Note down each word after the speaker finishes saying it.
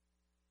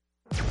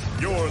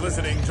You're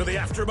listening to the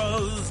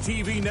AfterBuzz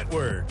TV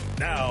Network,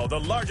 now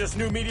the largest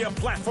new media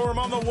platform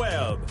on the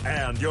web,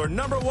 and your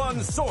number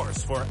one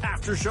source for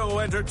after-show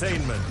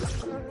entertainment.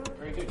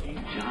 Very good,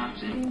 Gene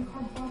Johnson.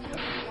 From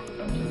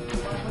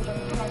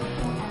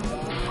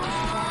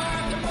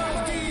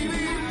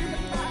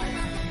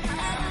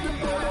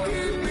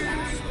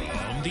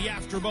the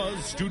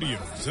AfterBuzz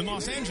Studios in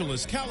Los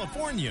Angeles,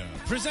 California,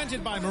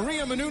 presented by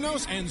Maria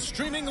Menounos and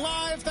streaming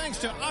live thanks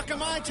to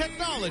Akamai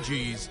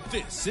Technologies.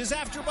 This is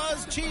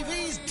AfterBuzz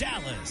TV's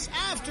Dallas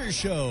After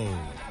Show.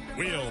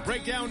 We'll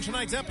break down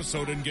tonight's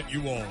episode and get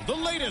you all the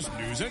latest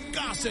news and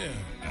gossip.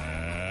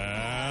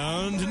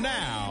 And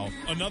now,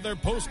 another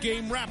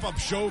post-game wrap-up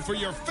show for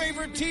your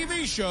favorite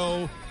TV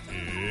show.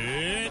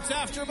 It's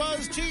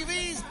AfterBuzz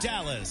TV's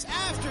Dallas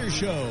After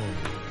Show.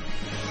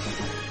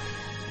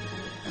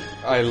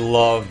 I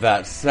love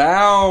that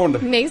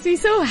sound. Makes me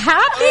so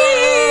happy.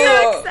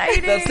 So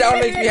excited. That sound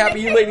makes me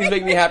happy. You ladies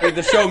make me happy.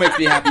 The show makes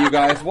me happy, you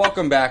guys.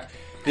 Welcome back.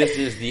 This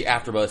is the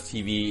AfterBuzz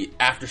TV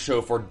After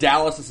Show for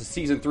Dallas. This is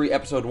Season 3,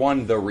 Episode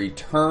 1, The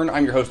Return.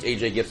 I'm your host,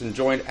 AJ Gibson,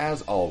 joined,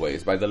 as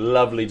always, by the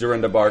lovely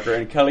Dorinda Barker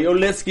and Kelly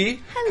Oliski.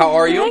 How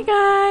are you? Hi,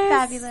 guys.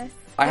 Fabulous.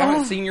 I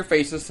haven't seen your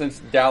faces since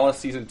Dallas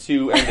Season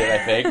 2 ended,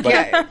 I think.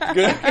 But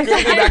good to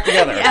be back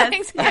together.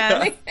 Yes,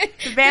 yes.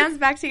 The band's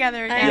back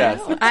together again. Yes.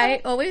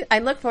 I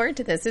look forward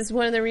to this. This is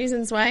one of the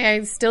reasons why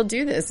I still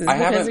do this, is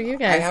because of you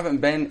guys. I haven't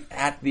been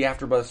at the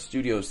AfterBuzz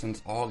Studios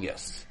since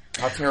August.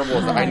 How terrible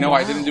is that? I know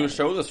I didn't do a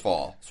show this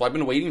fall, so I've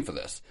been waiting for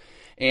this.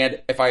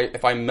 And if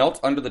I melt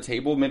under the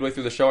table midway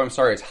through the show, I'm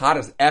sorry, it's hot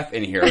as F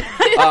in here.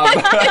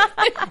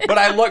 But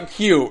I look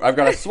cute. I've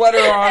got a sweater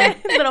on.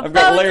 I've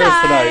got layers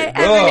tonight.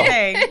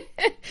 Everything.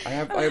 I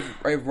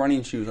have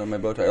running shoes on my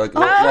bow tie, like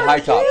little high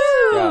tops.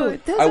 Yeah.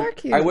 Those are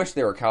cute. I wish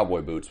they were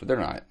cowboy boots, but they're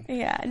not.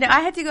 Yeah. No,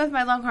 I had to go with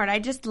my Longhorn. I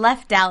just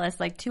left Dallas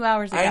like 2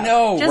 hours ago. I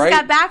know, just right?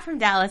 got back from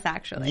Dallas,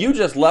 actually. You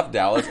just left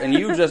Dallas, and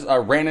you just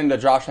ran into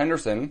Josh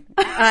Henderson.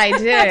 I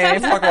Let's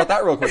did. talk about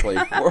that real quickly.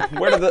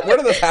 Where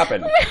did this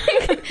happen?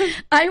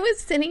 I was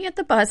sitting at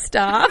the bus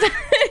stop.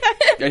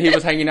 And he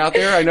was hanging out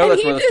there? I know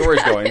that's where the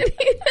story's going. He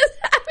just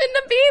happened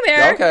to be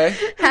there. Okay.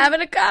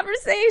 Having a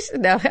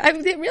conversation. No, I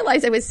didn't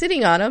realize I was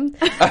sitting on him.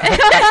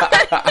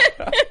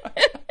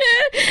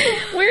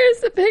 Where's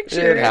the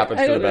picture? It happens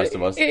to the best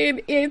of us.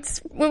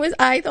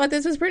 I thought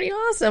this was pretty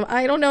awesome.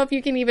 I don't know if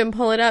you can even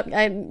pull it up.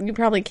 You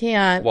probably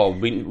can't. Well,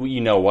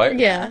 you know what?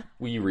 Yeah.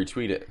 Will you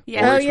retweet it?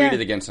 Yeah. We'll retweet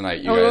it again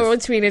tonight, you guys. We'll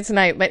tweet it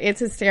tonight, but it's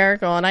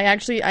hysterical. And I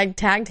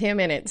tagged him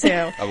in it, too.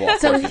 Well,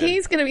 So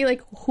he's going to be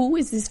like, who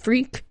is this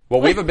freak?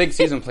 Well, we have a big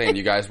season planned,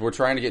 you guys. We're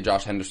trying to get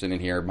Josh Henderson in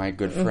here. My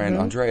good friend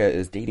Andrea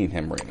is dating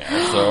him right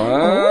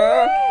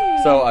now.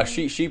 So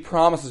she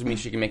promises me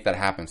she can make that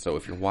happen. So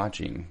if you're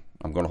watching,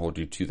 I'm going to hold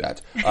you to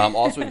that.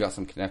 Also, we've got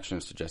some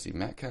connections to Jesse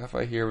Metcalf,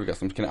 I hear.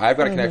 I've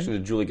got a connection to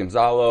Julie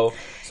Gonzalo.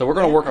 So we're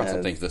going to work on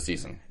some things this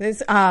season.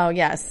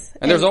 Yes.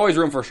 And there's always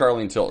room for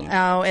Charlene Tilton.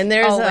 Oh, and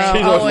there's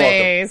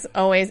She's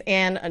always,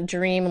 and a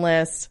dream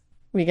list.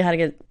 We got to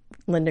get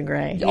Linda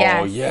Gray.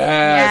 Oh,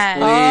 yes,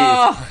 please.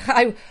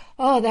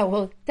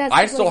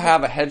 I still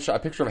have a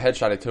picture of a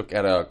headshot I took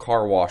at a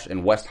car wash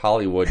in West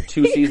Hollywood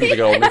 2 seasons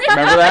ago. Remember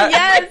that?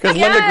 Yes, Because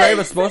Linda Gray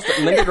was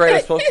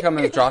supposed to come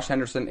in with Josh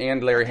Henderson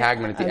and Larry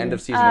Hagman at the end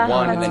of season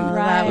 1, and then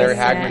Larry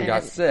Hagman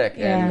got sick,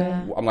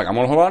 and I'm like, I'm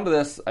going to hold on to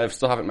this. I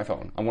still have it in my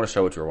phone. I'm going to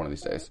show it to her one of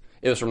these days.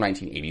 It was from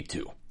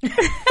 1982.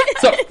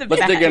 So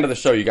let's dig into the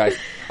show, you guys.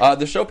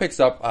 The show picks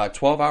up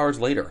 12 hours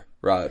later.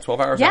 12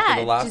 hours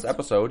after the last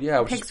episode.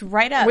 Yeah, picks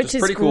right up. Which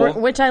is pretty cool.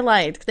 Which I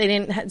liked. They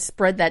didn't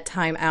spread that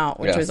time out,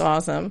 which was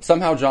awesome.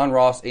 Somehow John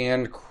Ross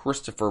and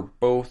Christopher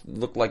both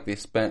look like they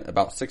spent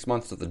about 6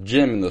 months at the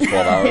gym in those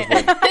 12 hours.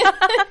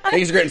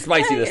 Things are getting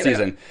spicy this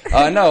season.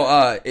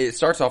 It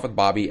starts off with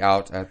Bobby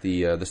out at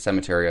the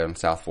cemetery in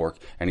South Fork,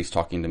 and he's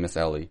talking to Miss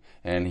Ellie,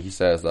 and he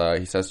says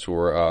to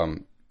her,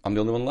 "I'm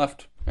the only one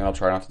left, and I'll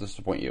try not to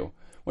disappoint you,"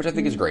 which I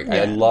think is great.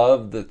 I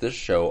love that this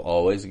show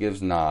always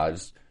gives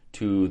nods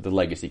to the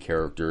legacy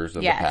characters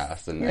of the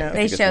past. And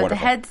they showed the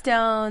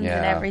headstones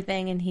and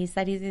everything, and he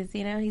said he's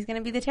going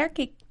to be the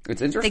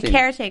It's interesting. The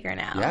caretaker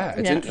now. Yeah,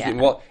 it's interesting.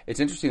 Yeah. Well, it's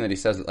interesting that he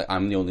says that, like,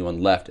 I'm the only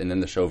one left, and then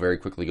the show very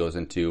quickly goes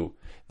into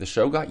the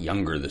show got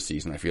younger this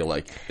season. I feel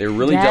like they're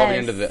really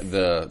delving into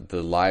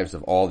the lives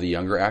of all the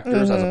younger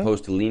actors as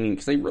opposed to leaning,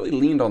 because they really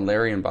leaned on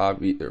Larry and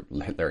Bobby.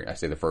 Larry, I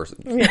say the first,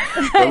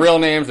 their real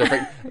names.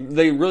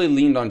 They really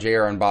leaned on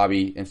JR and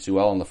Bobby and Sue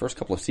Ellen in the first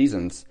couple of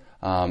seasons.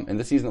 And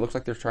this season, it looks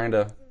like they're trying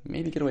to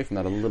maybe get away from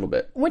that a little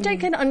bit. Which I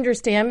can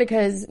understand,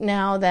 because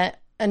now that,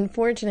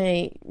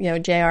 unfortunately,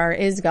 JR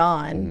is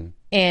gone,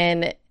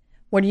 and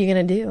what are you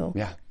going to do?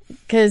 Yeah.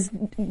 Because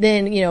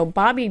then,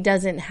 Bobby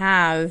doesn't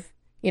have,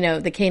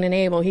 the Cain and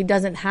Abel. He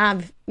doesn't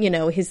have,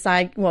 his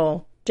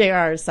JR's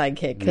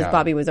sidekick, because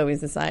Bobby was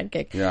always the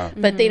sidekick. Yeah.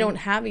 But they don't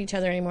have each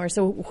other anymore.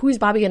 So who's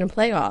Bobby going to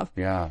play off?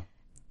 Yeah.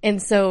 And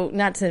so,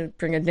 not to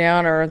bring it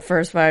down or the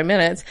first 5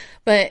 minutes,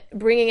 but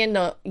bringing in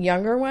the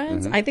younger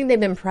ones, I think they've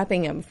been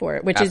prepping them for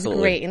it, which Absolutely.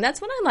 is great. And that's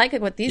what I like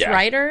with these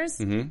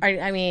writers.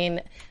 I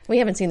mean, we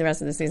haven't seen the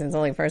rest of the season; it's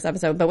only the first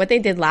episode. But what they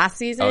did last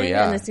season,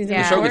 and the season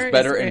the show before gets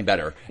better is and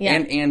better. Yeah.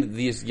 And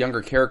these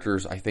younger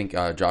characters, I think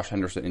Josh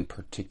Henderson in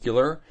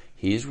particular,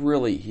 he's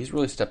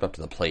really stepped up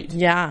to the plate.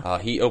 Yeah.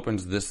 He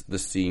opens this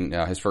scene,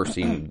 his first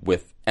scene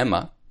with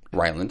Emma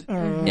Ryland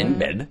in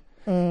bed.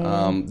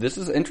 This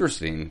is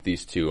interesting,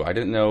 these two. I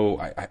didn't know,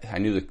 I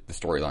knew the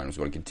storyline was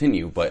going to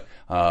continue, but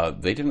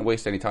they didn't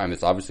waste any time.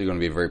 It's obviously going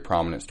to be a very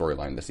prominent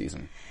storyline this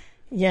season.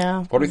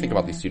 Yeah. What do you think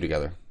about these two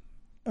together?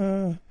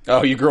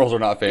 Oh, you girls are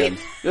not fans.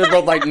 They're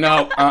both like,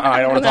 no,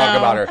 I don't want to talk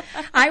about her.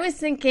 I was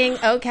thinking,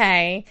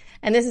 okay,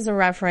 and this is a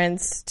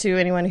reference to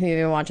anyone who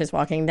even watches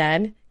Walking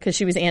Dead, because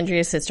she was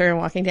Andrea's sister in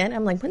Walking Dead.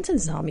 I'm like, when's a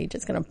zombie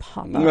just going to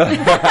pop up?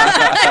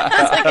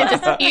 It's like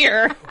it's just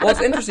here. Well,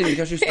 it's interesting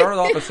because she started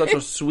off as such a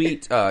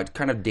sweet,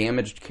 kind of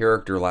damaged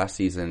character last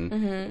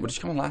season. What did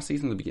she come on last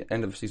season? The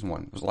end of season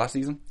 1. Was it last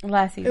season?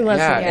 Last season.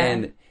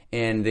 Yeah.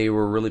 And they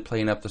were really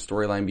playing up the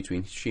storyline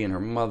between she and her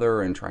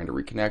mother and trying to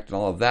reconnect and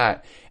all of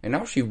that. And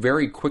now she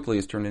very quickly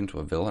has turned into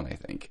a villain, I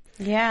think.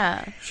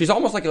 Yeah. She's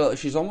almost like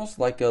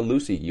a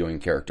Lucy Ewing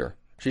character.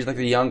 She's like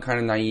the young, kind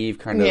of naive,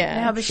 kind of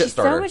Yeah, but shit she's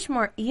starter. so much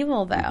more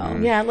evil, though.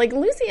 Yeah, like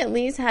Lucy at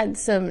least had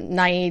some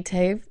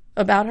naivete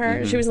about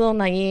her. She was a little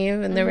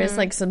naive, and there was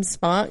like some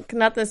spunk.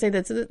 Not to say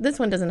that this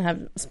one doesn't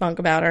have spunk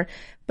about her,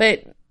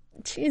 but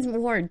she's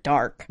more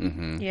dark.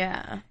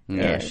 Yeah.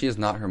 Yeah, she is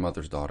not her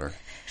mother's daughter.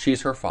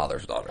 She's her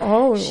father's daughter.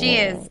 Oh, She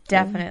is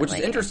definitely. Which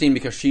is interesting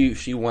because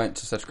she went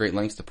to such great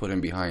lengths to put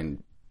him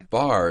behind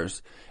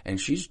bars,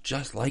 and she's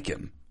just like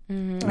him.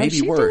 Maybe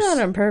she worse. did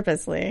that on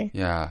purposely.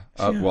 Yeah.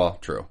 Well,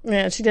 true.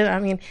 Yeah, she did. I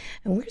mean,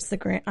 and where's the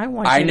grant? I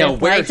want. I know.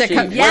 Judith Where's Light to she?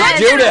 come.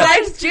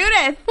 Where's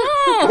Judith?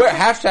 Where's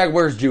Judith?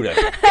 Where's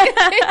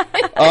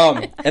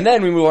Judith? And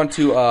then we move on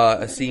to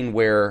a scene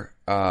where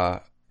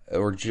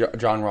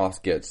John Ross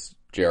gets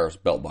JR's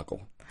belt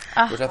buckle,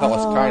 which I thought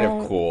was kind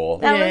of cool.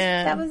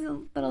 That was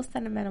a little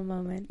sentimental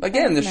moment.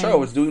 Again, the That was show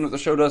nice. is doing what the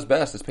show does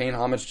best. It's paying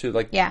homage to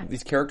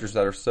these characters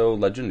that are so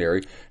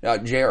legendary.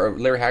 Larry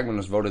Hagman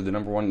was voted the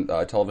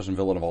 #1 television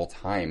villain of all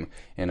time,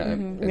 and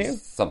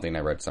it's something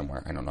I read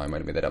somewhere. I don't know. I might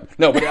have made that up.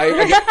 No, but I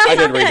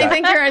did read that.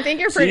 I think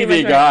you're pretty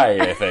TV much right.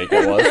 guy, I think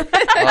it was.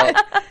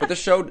 But the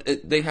show,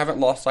 they haven't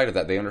lost sight of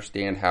that. They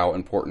understand how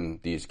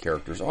important these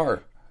characters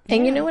are.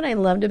 And you know what I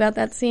loved about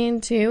that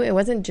scene too? It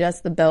wasn't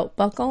just the belt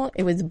buckle;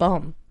 it was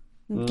Bum.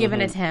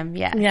 Giving it to him,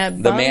 yes. Yeah,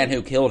 The man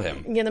who killed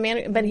him. Yeah, the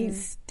man, but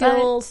he's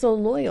still so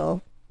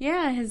loyal.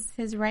 Yeah,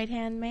 his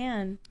right-hand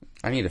man.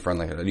 I need a friend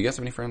like that. Do you guys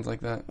have any friends like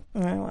that?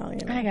 Well,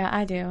 you know.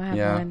 I do. I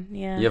have one.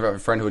 Yeah. You have a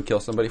friend who would kill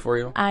somebody for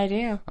you? I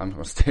do. I'm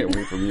going to stay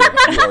away from you.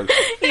 You are,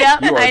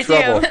 Yep, you are in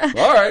trouble.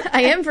 All right.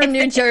 I am from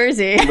New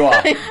Jersey.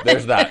 Well,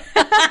 there's that.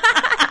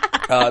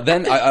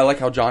 Then I like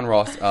how John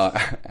Ross,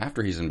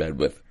 after he's in bed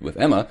with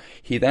Emma,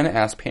 he then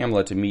asked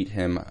Pamela to meet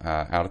him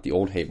out at the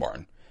old hay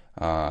barn.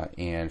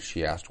 And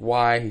she asked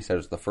why. He said it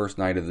was the first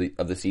night of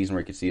the season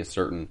where he could see a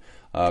certain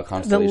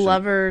constellation. The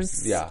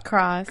lovers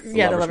cross.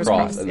 Yeah, the lovers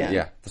cross.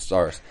 Yeah, the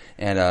stars.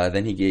 And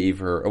then he gave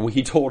her.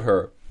 He told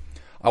her,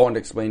 "I wanted to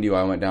explain to you.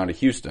 I went down to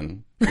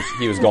Houston.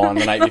 He was gone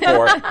the night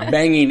before,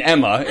 banging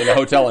Emma in a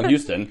hotel in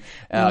Houston,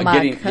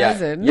 My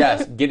cousin.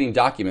 getting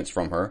documents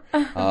from her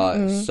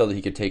so that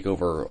he could take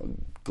over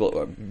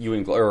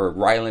Ewing or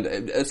Ryland.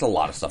 It's a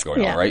lot of stuff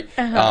going on,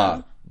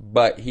 right?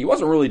 But he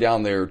wasn't really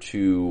down there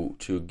to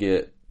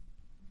get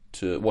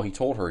to. Well, he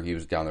told her he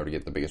was down there to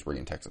get the biggest ring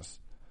in Texas.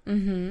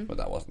 But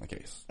that wasn't the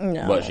case.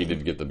 No. But she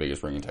did get the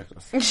biggest ring in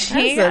Texas.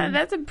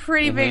 That's a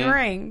pretty big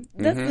ring.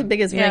 That's the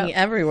biggest ring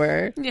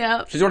everywhere.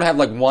 Yeah. She's going to have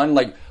like one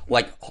like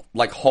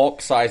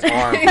Hulk-sized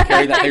arm to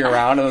carry that thing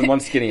around, and then one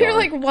skinny You're arm.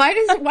 like, why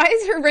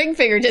is her ring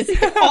finger just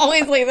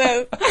always like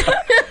this?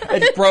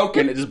 It's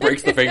broken. It just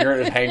breaks the finger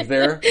and it hangs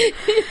there.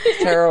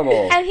 It's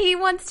terrible. And he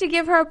wants to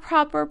give her a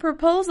proper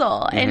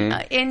proposal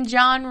in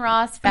John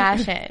Ross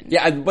fashion.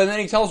 Yeah, but then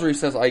he tells her, he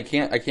says, I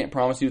can't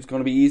promise you it's going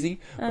to be easy,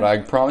 but I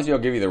promise you I'll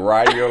give you the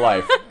ride of your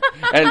life.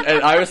 And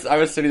I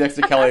was sitting next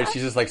to Kelly, and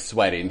she's just like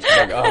sweating. She's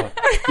like, oh,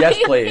 yes,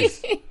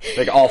 please.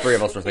 Like all three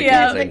of us were thinking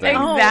the same thing.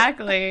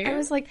 Exactly. I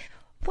was like,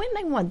 wouldn't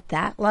I want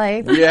that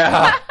life?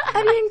 Yeah.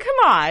 I mean,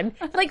 come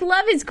on. Like,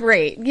 love is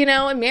great,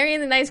 and marrying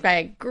the nice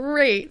guy,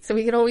 great. So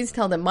we could always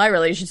tell that my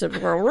relationships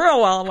were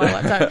real well in my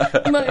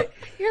lifetime. But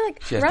you're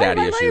like, She has ride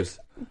daddy my issues.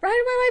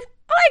 life.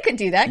 Oh, I could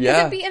do that because Yeah.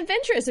 it'd be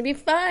adventurous. It'd be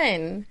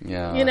fun.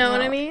 Yeah. You know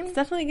what I mean? It's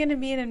definitely going to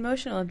be an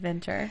emotional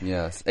adventure.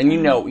 Yes. And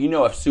you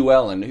know if Sue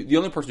Ellen, the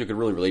only person who could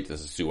really relate to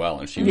this is Sue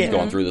Ellen. She was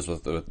going through this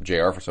with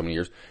JR for so many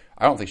years.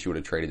 I don't think she would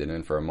have traded it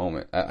in for a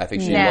moment. I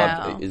think she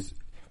loved it.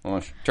 Well,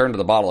 she turned to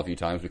the bottle a few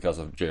times because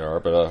of JR,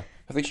 but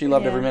I think she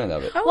loved every minute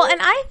of it. Well, and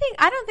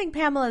I don't think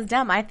Pamela's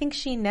dumb. I think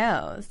she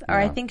knows, or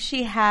I think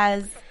she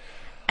has.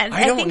 And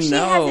I think she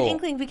has an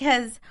inkling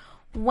because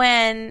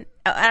when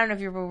I don't know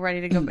if you're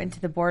ready to go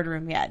into the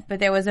boardroom yet, but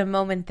there was a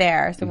moment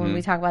there. So when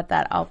we talk about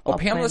that, I'll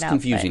Pamela's point it out,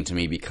 confusing to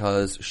me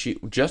because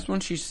when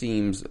she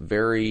seems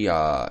very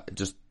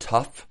just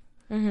tough,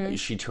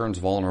 she turns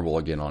vulnerable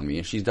again on me,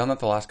 and she's done that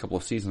the last couple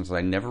of seasons. And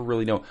I never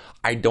really know.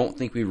 I don't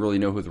think we really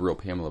know who the real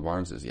Pamela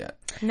Barnes is yet.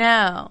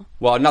 No.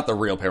 Well, not the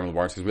real Pamela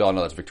Barnes, because we all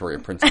know that's Victoria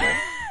Principal.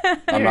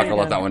 I'm not going to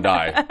let that one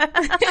die.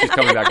 She's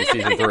coming back in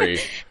season 3.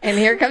 And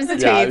here comes the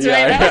tweets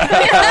right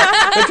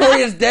now.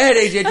 Victoria's dead,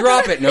 AJ.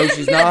 Drop it. No,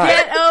 she's not.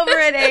 Get over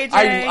it, AJ.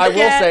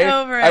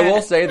 I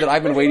will say that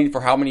I've been waiting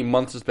for how many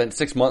months it's been?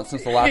 6 months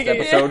since the last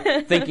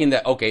episode, thinking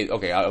that okay,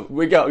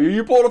 we go.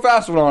 You pulled a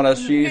fast one on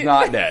us. She's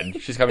not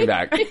dead. She's coming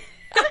back.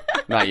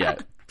 Not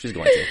yet. She's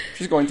going to.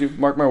 She's going to.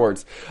 Mark my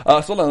words.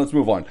 So now let's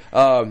move on.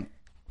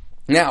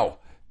 Now,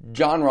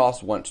 John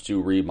Ross wants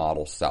to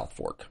remodel South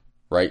Fork.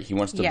 Right, he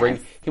wants to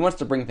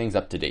bring things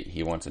up to date.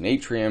 He wants an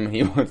atrium.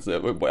 He wants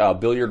a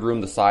billiard room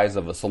the size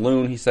of a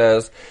saloon. He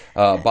says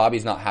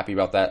Bobby's not happy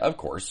about that, of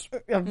course,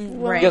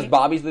 because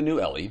Bobby's the new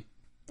Ellie.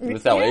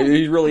 With Ellie,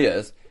 he really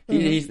is.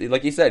 He's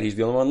like he said, he's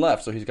the only one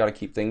left, so he's got to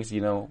keep things,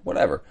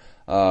 whatever.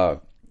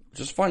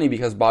 Just funny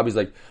because Bobby's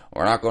like,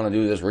 we're not going to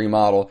do this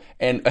remodel.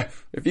 And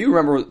if you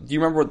remember, do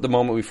you remember the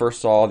moment we first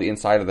saw the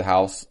inside of the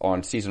house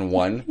on season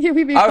 1?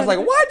 I was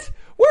like, what?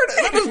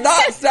 That was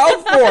not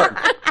South Fork.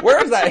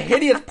 Where is that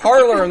hideous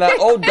parlor and that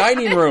old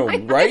dining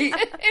room, right?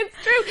 It's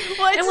true.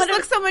 Well, it just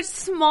looks so much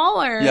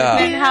smaller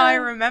than how I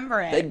remember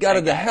it. They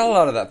gutted the hell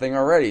out of that thing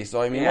already.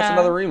 So, I mean, what's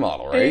another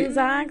remodel, right?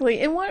 Exactly.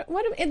 And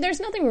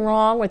there's nothing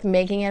wrong with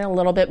making it a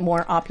little bit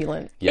more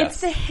opulent. Yes.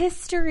 It's the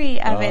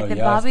history of it that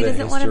Bobby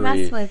doesn't want to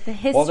mess with. The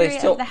history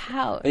of the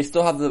house. They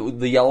still have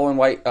the yellow and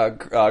white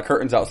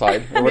curtains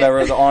outside or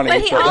whatever the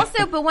awning.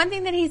 But one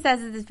thing that he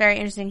says is very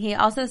interesting. He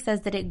also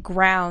says that it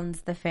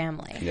grounds the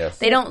family. Yes.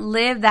 They don't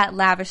live that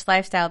lavish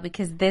lifestyle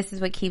because this is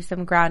what keeps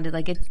them grounded.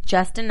 Like, it's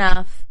just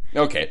enough.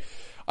 Okay.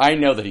 I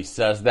know that he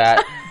says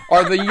that.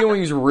 Are the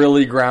Ewings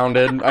really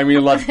grounded? I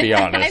mean, let's be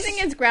honest. I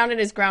think as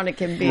grounded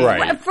can be.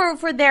 Right.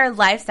 For their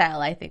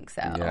lifestyle, I think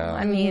so. Yeah.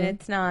 I mean,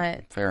 it's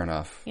not... Fair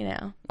enough.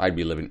 I'd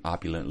be living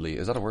opulently.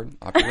 Is that a word?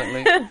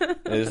 Opulently?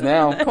 It is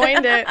now.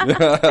 Coined it.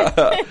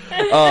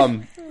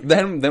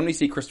 Then we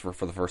see Christopher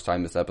for the first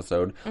time this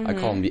episode. I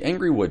call him the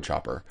angry wood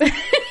chopper.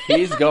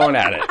 He's going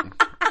at it.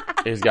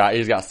 He's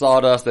got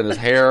sawdust in his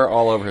hair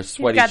all over his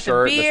sweaty shirt that's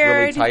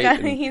really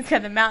tight. He's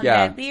got the mountain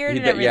man beard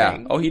and everything.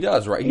 Yeah. Oh, he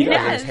does, right? He does.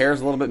 And his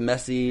hair's a little bit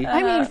messy.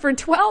 I mean, for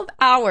 12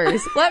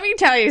 hours, let me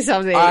tell you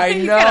something. I know.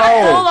 He's got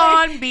a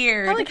full-on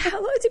beard. I'm like, how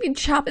long has he been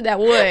chopping that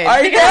wood?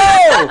 I know!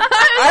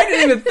 I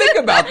didn't even think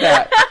about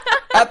that.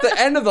 At the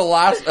end of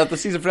the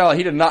season finale,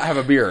 he did not have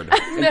a beard.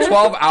 And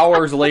 12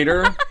 hours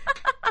later...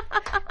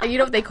 You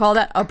know what they call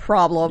that? A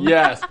problem.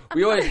 Yes.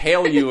 We always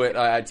hail you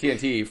at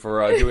TNT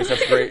for doing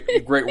such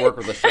great work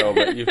with the show,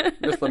 but you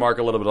missed the mark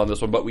a little bit on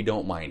this one, but we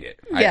don't mind it.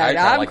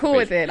 Yeah, I'm cool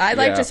with it. I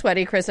like a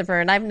sweaty Christopher,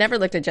 and I've never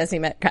looked at Jesse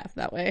Metcalf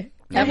that way.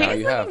 No,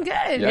 he's looking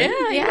good.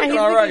 Yeah, he's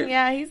all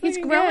right. He's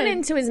growing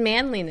into his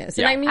manliness.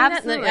 And I mean,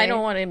 absolutely. I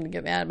don't want him to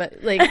get mad, but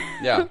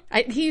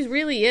he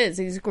really is.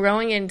 He's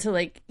growing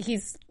into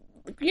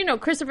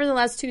Christopher in the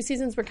last 2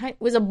 seasons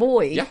was a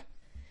boy. Yeah.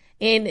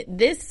 And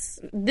this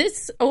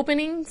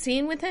opening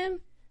scene with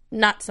him,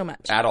 not so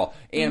much at all.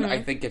 And I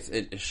think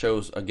it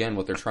shows again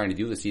what they're trying to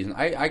do this season.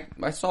 I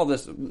saw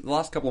this the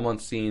last couple of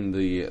months, seeing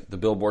the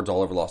billboards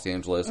all over Los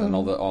Angeles and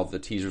all the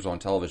teasers on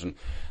television.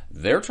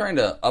 They're trying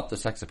to up the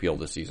sex appeal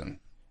this season.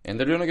 And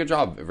they're doing a good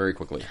job very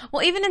quickly.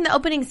 Well, even in the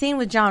opening scene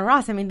with John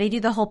Ross, I mean, they do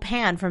the whole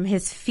pan from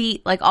his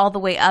feet, all the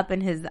way up in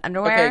his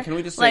underwear. Okay, can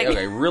we just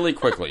say, really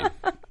quickly.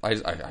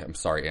 I'm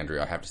sorry,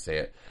 Andrea, I have to say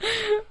it.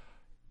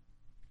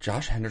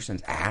 Josh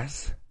Henderson's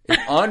ass is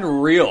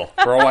unreal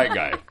for a white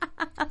guy.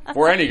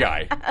 For any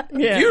guy.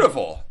 Yeah.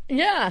 Beautiful.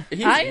 Yeah.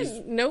 I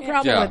have no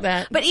problem with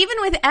that. But even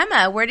with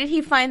Emma, where did he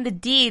find the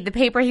deed, the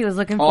paper he was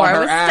looking for? It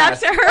was stuck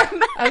to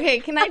her. Okay,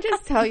 can I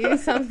just tell you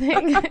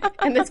something?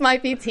 And this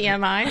might be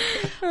TMI.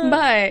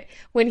 But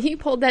when he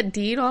pulled that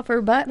deed off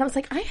her butt, and I was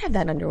like, I have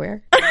that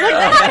underwear. Me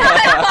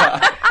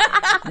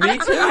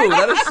too.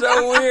 That is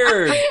so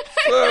weird.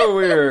 So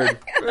weird.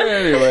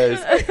 Anyways.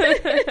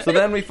 So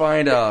then we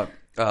find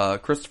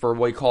Christopher,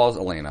 he calls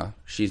Elena.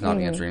 She's not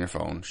answering her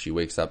phone. She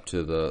wakes up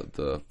to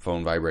the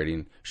phone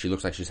vibrating. She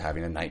looks like she's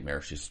having a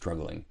nightmare. She's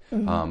struggling.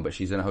 But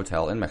she's in a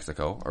hotel in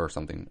Mexico or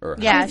something.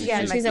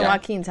 She's in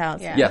Joaquin's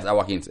house. Yeah. Yes, at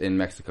Joaquin's in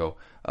Mexico.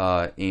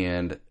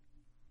 And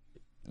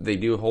they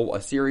do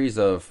a series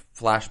of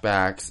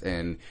flashbacks,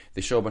 and they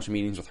show a bunch of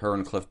meetings with her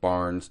and Cliff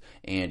Barnes.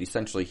 And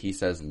essentially he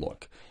says,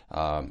 look,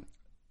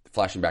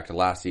 flashing back to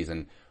last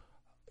season,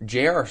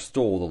 JR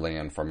stole the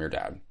land from your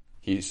dad.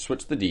 He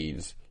switched the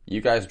deeds. You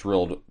guys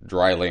drilled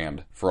dry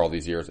land for all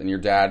these years, and your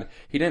dad,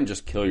 he didn't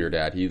just kill your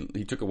dad. He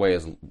took away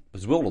his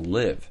will to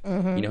live.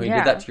 He did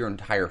that to your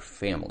entire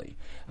family.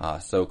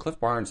 So Cliff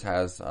Barnes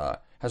has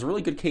a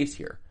really good case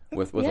here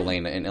with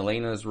Elena, and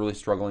Elena is really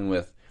struggling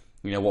with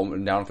what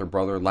went down with her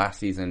brother last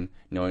season,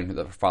 knowing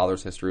her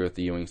father's history with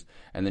the Ewings.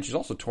 And then she's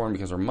also torn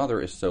because her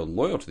mother is so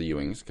loyal to the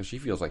Ewings because she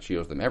feels like she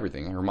owes them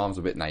everything. Her mom's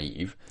a bit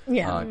naive,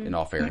 in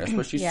all fairness,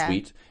 but she's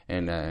sweet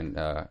and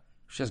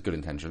she has good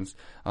intentions.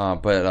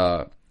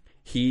 But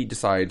he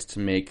decides to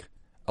make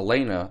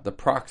Elena the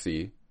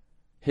proxy,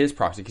 his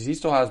proxy, because he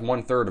still has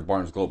 1/3 of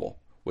Barnes Global,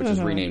 which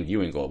is renamed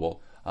Ewing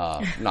Global.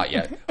 Not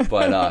yet,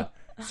 but...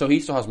 So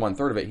he still has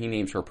 1/3 of it. He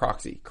names her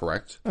proxy,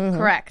 correct?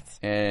 Correct.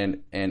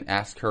 And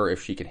asks her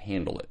if she can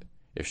handle it,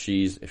 if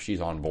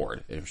she's on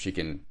board, if she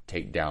can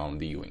take down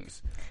the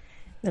Ewings.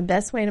 The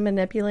best way to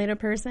manipulate a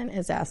person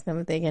is ask them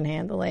if they can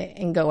handle it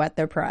and go at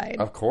their pride.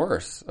 Of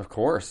course.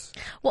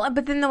 Well,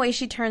 but then the way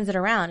she turns it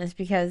around is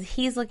because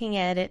he's looking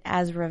at it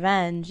as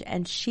revenge,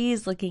 and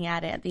she's looking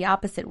at it the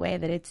opposite way,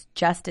 that it's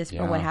justice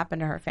for what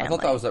happened to her family. I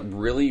thought that was a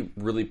really,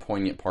 really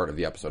poignant part of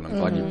the episode. I'm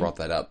glad you brought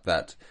that up.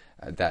 That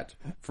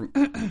from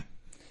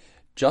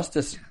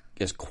justice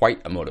is quite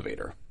a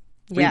motivator.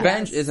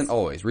 Revenge isn't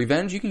always.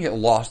 Revenge, you can get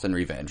lost in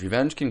revenge.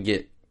 Revenge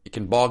it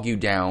can bog you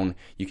down.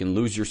 You can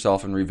lose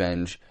yourself in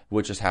revenge,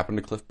 which has happened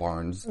to Cliff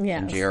Barnes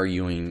and J.R.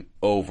 Ewing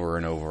over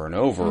and over and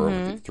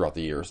over throughout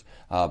the years.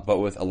 But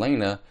with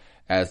Elena,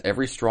 as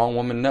every strong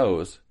woman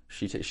knows,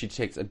 she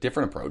takes a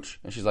different approach,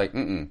 and she's like,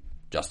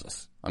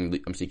 justice.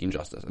 I'm seeking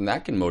justice. And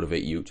that can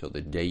motivate you till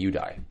the day you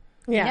die.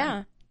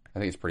 Yeah. I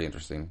think it's pretty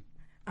interesting.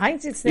 I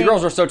just think... You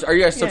girls are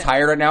you guys so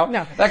tired right now?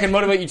 No. That can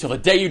motivate you till the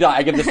day you die.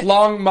 I get this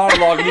long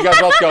monologue and you guys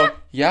both go,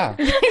 yeah.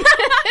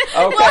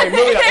 Okay,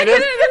 moving on. It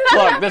is,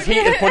 look, this heat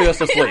is putting us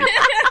to sleep.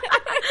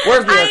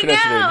 Where's the air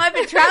conditioning? I know. I've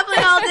been traveling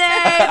all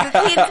day.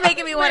 The heat's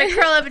making me want to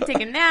curl up and take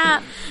a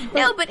nap.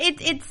 No, but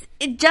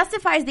it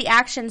justifies the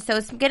action. So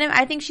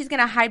I think she's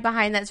gonna hide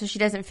behind that so she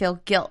doesn't feel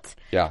guilt.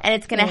 Yeah. And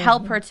it's gonna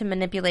help her to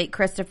manipulate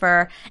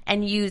Christopher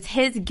and use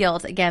his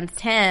guilt against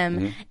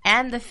him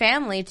and the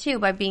family too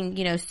by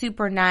being,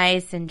 super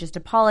nice and just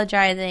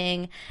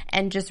apologizing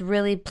and just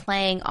really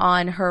playing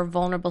on her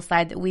vulnerable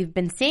side that we've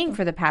been seeing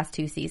for the past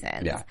 2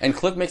 seasons. Yeah. And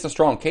Cliff makes a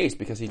strong case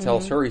because he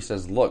tells her, he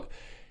says, look,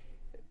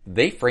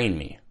 they framed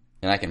me,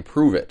 and I can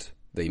prove it.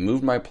 They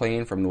moved my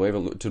plane from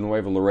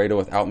Nuevo Laredo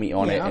without me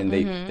on it, and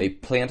they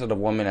planted a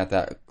woman at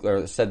that,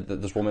 or said that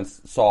this woman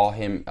saw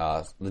him,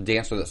 the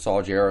dancer that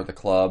saw JR at the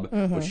club,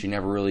 which she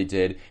never really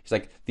did. He's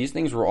like, these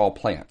things were all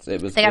plants. They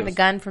got the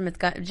gun from his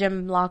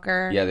gym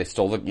locker. Yeah, they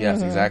stole the,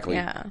 yes, exactly.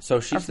 Yeah.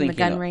 So she's thinking.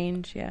 The gun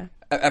range, yeah.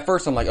 At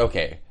first, I'm like,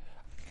 okay.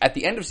 At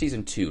the end of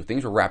season 2,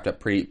 things were wrapped up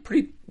pretty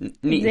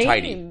neat and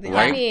tidy,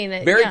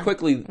 right? Very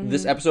quickly,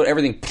 this episode,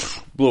 everything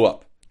blew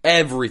up.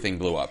 Everything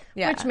blew up.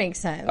 Yeah. Which makes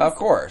sense. Of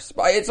course.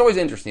 But it's always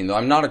interesting, though.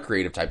 I'm not a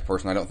creative type of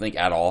person, I don't think,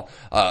 at all.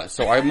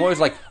 So I'm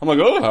always like,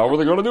 oh, how are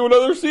they going to do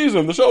another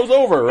season? The show's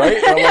over, right?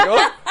 And I'm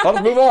like,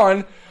 let's move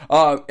on.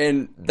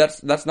 And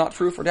that's not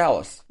true for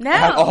Dallas. No.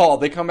 At all.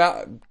 They come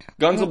out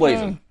guns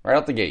a-blazing, right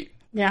out the gate.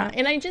 Yeah,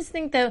 and I just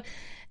think, though,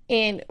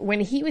 and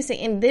when he was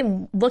saying, and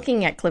then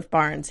looking at Cliff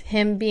Barnes,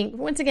 him being,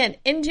 once again,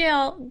 in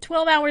jail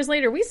 12 hours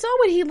later, we saw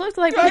what he looked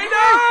like. I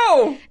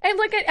know! And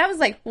I was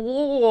like,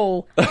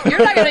 whoa, you're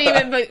not going to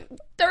even,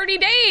 30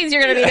 days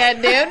you're going to be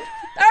dead, dude.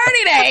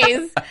 30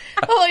 days.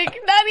 Like,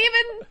 not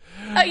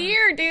even a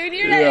year, dude.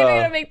 You're not even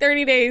going to make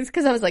 30 days.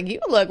 Because I was like,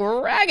 you look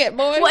ragged,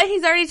 boy. Well,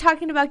 he's already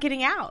talking about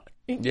getting out.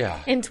 Yeah.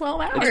 In 12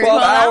 hours. In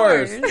 12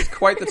 hours. It's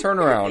quite the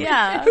turnaround.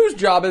 Yeah. Whose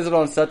job is it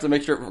on set to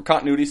make sure, for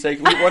continuity's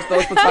sake? What's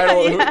the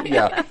title?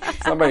 Yeah.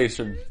 Somebody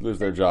should lose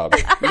their job.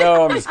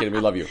 No, I'm just kidding. We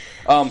love you.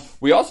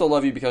 We also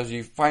love you because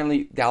you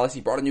finally, Dallas,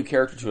 you brought a new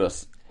character to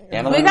us.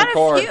 Annalyn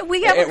McCord.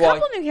 We have a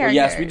couple new characters.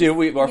 Yes, we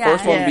do. Our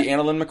first one would be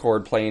Annalyn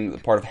McCord playing the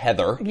part of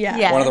Heather,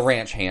 one of the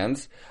ranch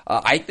hands.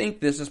 I think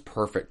this is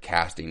perfect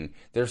casting.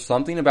 There's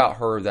something about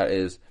her that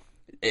is,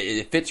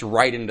 it fits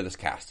right into this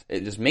cast.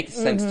 It just makes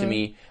sense to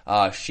me.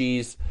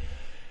 She's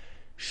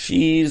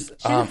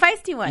a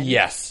feisty one.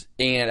 Yes.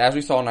 And as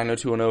we saw in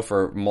 90210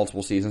 for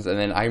multiple seasons, and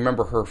then I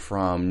remember her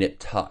from Nip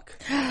Tuck.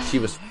 She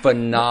was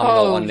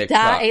phenomenal on Nip Tuck.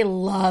 I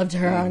loved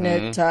her on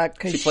Nip Tuck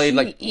because she played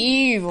like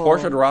evil.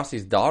 Portia de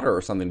Rossi's daughter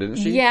or something, didn't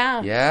she?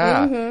 Yeah.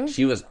 Yeah.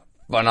 She was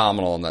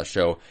phenomenal on that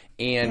show.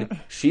 And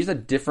she's a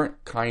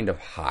different kind of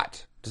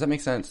hot. Does that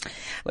make sense?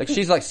 Like,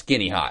 she's like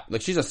skinny hot.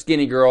 Like, she's a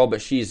skinny girl,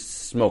 but she's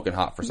smoking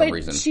hot for some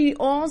reason. She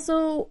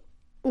also...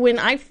 When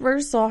I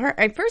first saw her,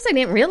 at first I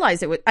didn't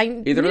realize it was.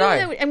 Either did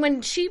I. And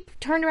when she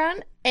turned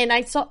around and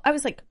I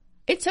was like,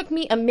 it took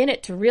me a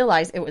minute to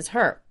realize it was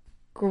her.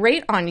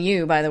 Great on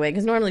you, by the way,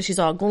 because normally she's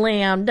all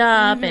glammed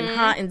up and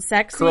hot and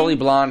sexy. Curly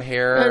blonde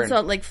hair. And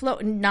so, like,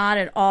 floating, not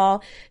at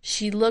all.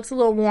 She looks a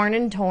little worn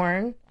and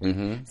torn. So,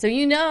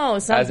 something.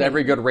 As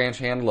every good ranch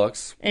hand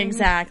looks.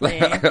 Exactly.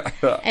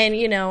 And,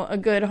 a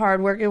good,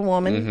 hardworking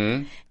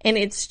woman. And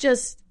it's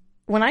just.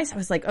 When I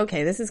was like,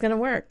 okay, this is going to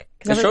work.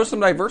 It shows some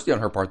diversity on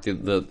her part. She had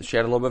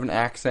a little bit of an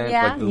accent,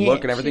 like the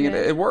look and everything.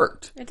 It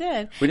worked. It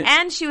did.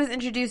 And she was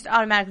introduced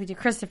automatically to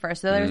Christopher,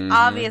 so there's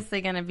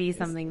obviously going to be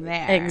something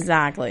there.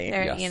 Exactly.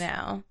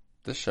 Yes.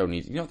 This show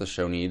needs, what the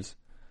show needs?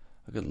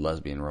 A good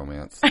lesbian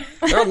romance.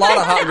 There are a lot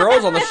of hot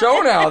girls on the show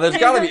now. There's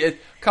got to be,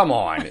 come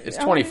on. It's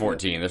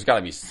 2014. There's got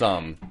to be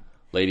some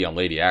lady on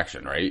lady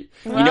action, right?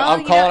 Well,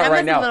 I'm calling it Emma's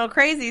right now. a little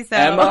crazy, so.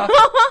 Emma,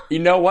 you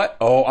know what?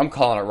 Oh, I'm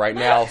calling it right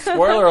now.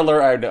 Spoiler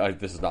alert.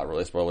 This is not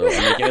really a spoiler alert.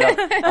 I'm making it up.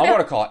 I'm going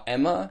to call it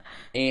Emma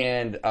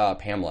and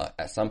Pamela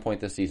at some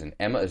point this season.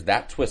 Emma is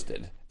that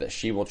twisted that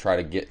she will try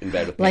to get in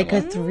bed with Pamela. Like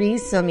a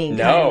threesome.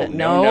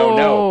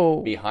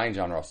 No. Behind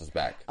John Ross's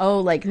back. Oh,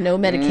 like no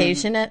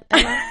medication at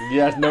Emma?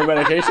 Yes, no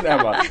medication,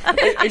 Emma.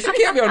 She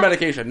can't be on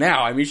medication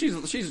now. I mean,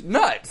 she's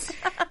nuts.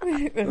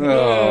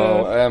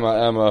 Oh,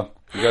 Emma.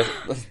 You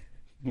guys,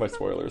 my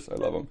spoilers. I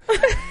love them.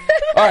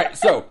 All right,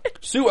 so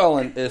Sue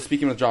Ellen is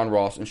speaking with John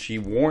Ross, and she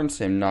warns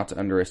him not to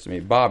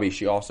underestimate Bobby.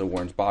 She also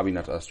warns Bobby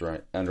not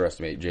to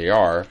underestimate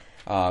JR.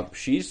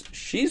 She's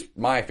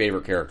my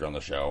favorite character on the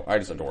show. I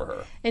just adore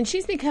her. And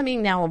she's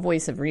becoming now a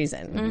voice of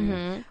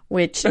reason,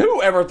 which...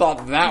 Who ever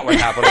thought that would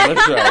happen on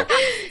this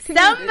show?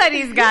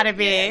 Somebody's got to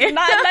be.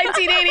 Not in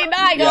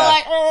 1989. Yeah.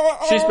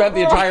 Like, She spent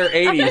the entire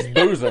 80s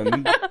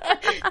boozing.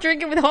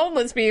 drinking with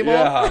homeless people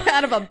Yeah.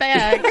 out of a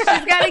bag. She's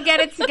got to get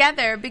it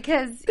together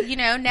because,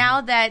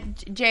 now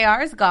that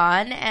JR's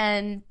gone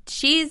and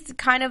she's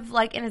kind of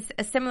like in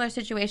a similar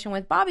situation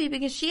with Bobby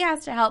because she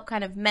has to help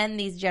kind of mend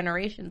these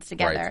generations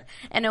together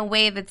in a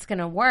way that's going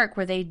to work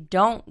where they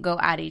don't go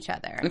at each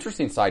other.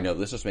 Interesting side note,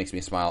 this just makes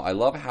me smile. I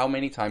love how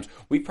many times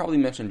we've probably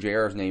mentioned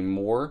JR's name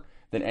more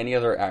than any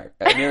other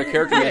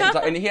character,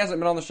 and he hasn't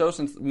been on the show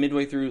since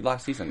midway through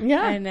last season.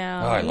 Yeah. I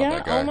know. Oh, I love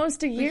that guy.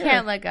 Almost a We year.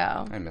 can't let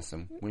go. I miss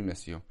him. We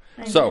miss you.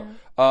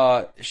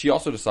 She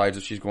also decides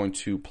that she's going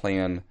to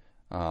plan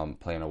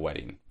a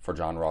wedding for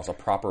John Ross, a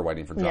proper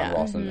wedding for John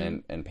Ross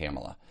and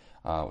Pamela,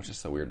 which is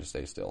so weird to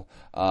say still.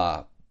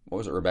 What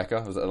was it,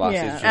 Rebecca? Was it last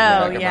season? She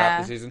was Rebecca for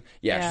half the season?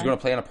 Yeah, she's going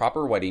to plan a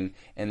proper wedding,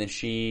 and then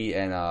she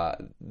and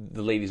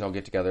the ladies all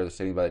get together. They're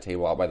sitting by the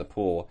table out by the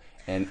pool,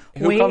 and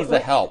who comes to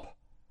help?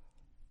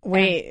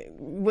 Wait,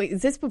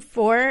 is this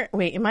before?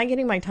 Wait, am I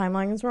getting my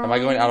timelines wrong? Am I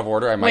going out of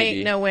order? I might be.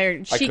 Wait, no,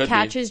 where she could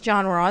catches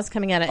John Ross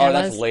coming out of Oh,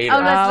 Emma's. that's later. Oh,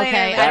 that's later.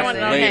 okay. That's I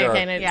don't know. later.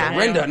 Okay, Yeah.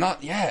 Dorinda,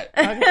 not yet.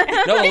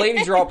 No, the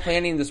ladies are all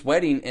planning this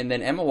wedding, and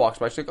then Emma walks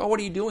by. She's like, "Oh, what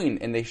are you doing?"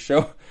 And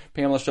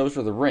Pamela shows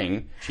her the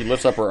ring. She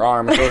lifts up her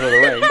arm and shows her the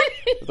ring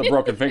with a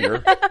broken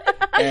finger.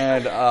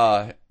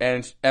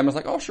 And Emma's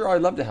like, "Oh, sure,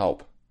 I'd love to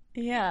help."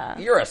 Yeah.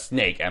 You're a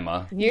snake,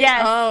 Emma.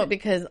 Yes. Oh,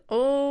 because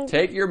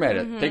Take your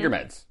take your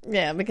meds.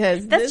 yeah,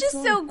 because That's this just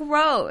one- so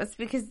gross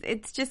because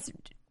it's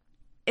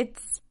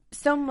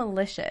so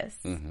malicious.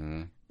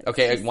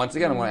 Okay, once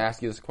again, I want to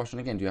ask you this question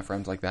again. Do you have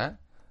friends like that?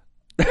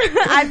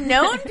 I've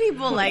known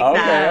people like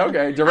that.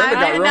 Okay. Dorinda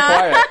got real not-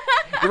 quiet.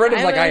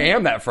 Dorinda's like, I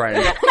am that friend.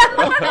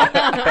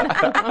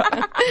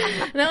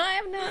 No, I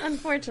have not.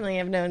 Unfortunately,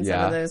 I've known some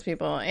Yeah. of those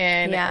people,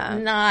 and Yeah.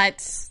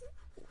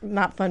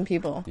 not fun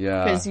people.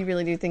 Yeah. because you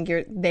really do think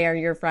they are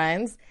your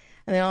friends,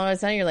 and then all of a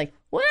sudden you're like,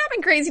 "What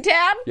happened, Crazy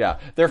Tab?" Yeah,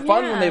 they're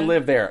fun when they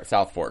live there at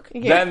South Fork.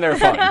 Then they're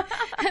fun.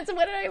 That's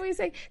what I always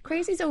say.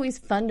 Crazy's always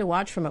fun to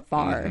watch from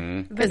afar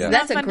because Yeah.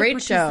 that's Not a fun to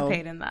great show.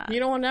 participate in that. You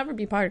don't want to ever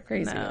be part of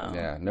Crazy. No.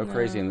 Yeah, no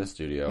crazy in this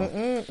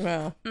studio.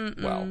 Well,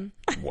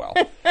 Well.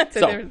 that's a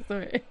So, different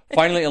story.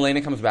 finally,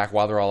 Elena comes back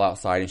while they're all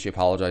outside, and she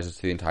apologizes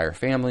to the entire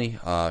family.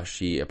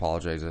 She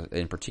apologizes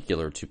in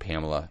particular to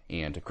Pamela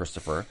and to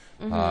Christopher.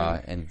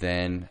 And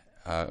then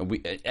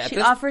She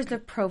offers a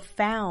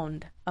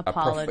profound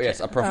apology.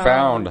 a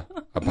profound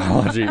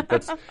apology.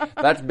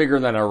 That's bigger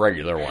than a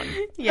regular one.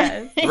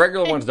 Yes. The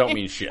regular ones don't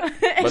mean shit,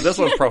 but this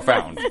one's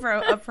profound.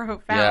 A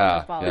profound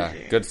apology.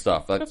 Yeah, good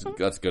stuff.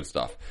 That's good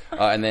stuff.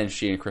 And then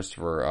she and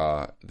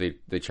Christopher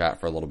they chat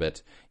for a little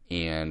bit,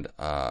 and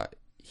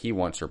he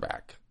wants her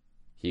back.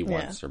 He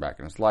wants her back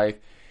in his life.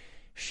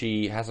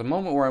 She has a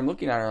moment where I'm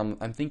looking at her.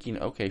 I'm thinking,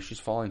 okay, she's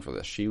falling for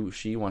this.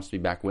 She wants to be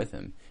back with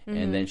him.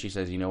 And then she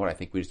says, you know what? I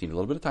think we just need a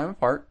little bit of time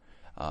apart.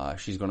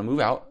 She's going to move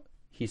out.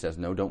 He says,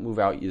 no, don't move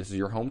out. This is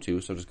your home too.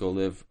 So just go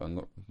live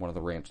on one of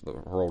her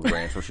old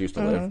ranch where she used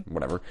to live,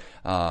 whatever,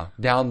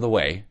 down the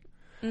way.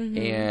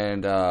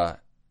 And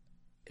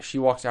she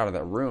walks out of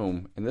that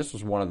room, and this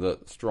was one of the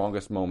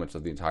strongest moments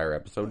of the entire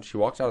episode. She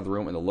walks out of the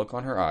room, and the look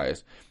on her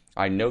eyes.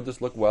 I know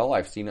this look well.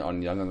 I've seen it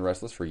on Young and the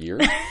Restless for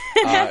years.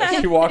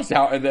 She walks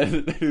out, and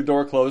then the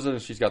door closes,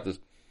 and she's got this.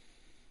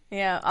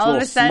 Yeah. All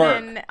of a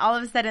smirk.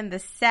 sudden, the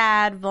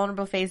sad,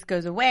 vulnerable face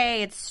goes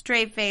away. It's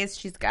straight face.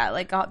 She's got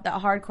like the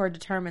hardcore,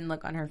 determined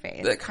look on her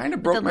face. That kind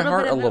of broke my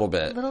heart a little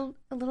bit. A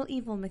little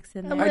evil mixed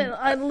in there.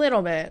 A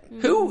little bit.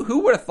 Who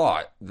would have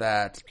thought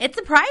that? It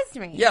surprised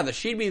me. Yeah, that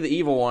she'd be the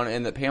evil one,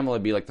 and that Pamela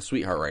would be like the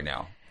sweetheart right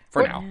now.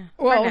 For now.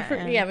 Well,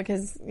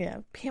 because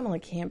Pamela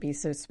can't be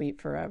so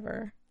sweet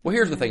forever. Well,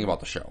 here's the thing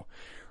about the show.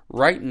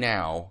 Right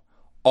now,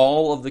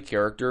 all of the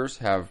characters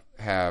have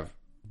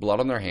blood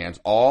on their hands.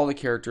 All the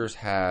characters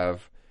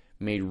have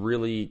made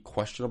really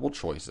questionable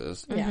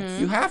choices.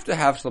 Yes. You have to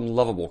have some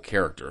lovable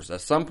characters.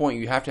 At some point,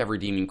 you have to have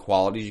redeeming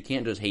qualities. You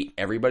can't just hate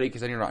everybody because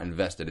then you're not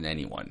invested in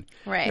anyone.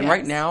 Right. And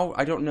right now,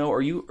 I don't know,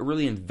 are you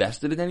really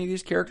invested in any of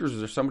these characters? Is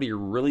there somebody you're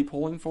really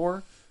pulling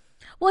for?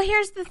 Well,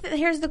 here's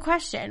the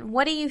question.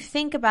 What do you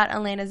think about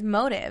Elena's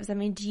motives? I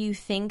mean, do you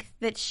think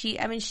that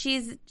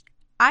she's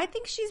I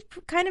think she's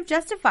kind of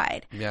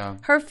justified. Yeah.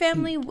 Her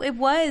family, it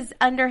was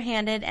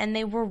underhanded, and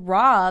they were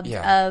robbed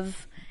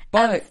of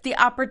the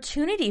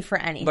opportunity for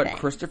anything. But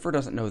Christopher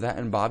doesn't know that,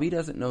 and Bobby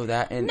doesn't know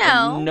that, and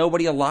No. and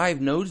nobody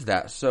alive knows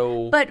that.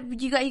 So,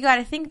 But you got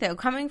to think, though,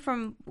 coming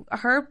from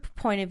her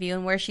point of view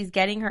and where she's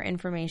getting her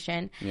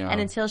information, and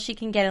until she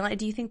can get in,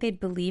 do you think they'd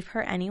believe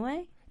her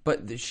anyway?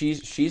 but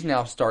she's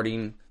now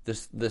starting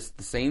the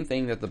same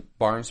thing that the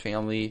Barnes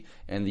family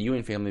and the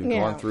Ewing family have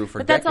gone through for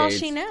But decades. that's all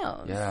she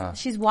knows. Yeah.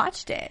 She's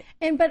watched it.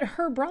 But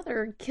her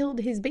brother killed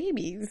his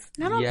babies.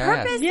 Not on Yes.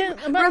 purpose. Yeah,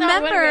 but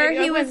Remember,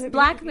 not- he was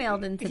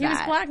blackmailed into He was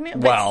that.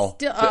 blackmailed. Well,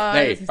 but still,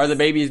 hey, are the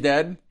babies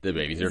dead? The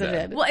babies are They're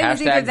dead. dead. Well, it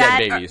was Hashtag either that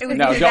dead or- babies. it was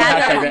No, either don't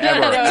that hashtag or-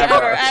 that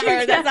ever.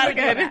 ever. That's not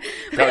good.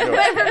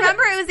 But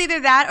remember, it was either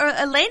that or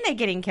Elena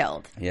getting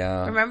killed.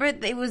 Yeah. Remember,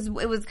 it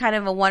was kind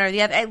of a one or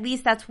the other. At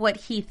least that's what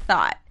he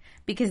thought,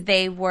 because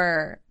they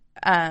were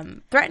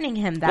threatening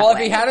him that Well,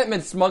 way. if he hadn't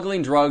been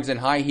smuggling drugs in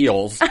high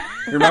heels,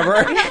 remember,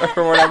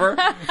 or whatever,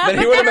 then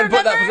he would have been put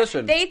in that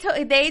position.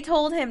 They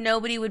told him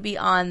nobody would be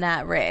on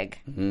that rig.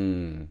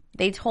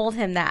 They told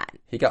him that.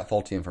 He got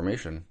faulty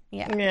information.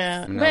 Yeah.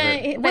 Yeah, No,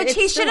 but Which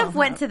he it's should still have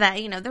went to that.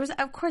 There's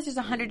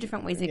 100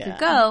 different ways it could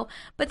go,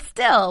 but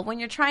still, when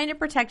you're trying to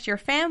protect your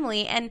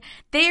family, and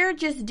they're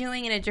just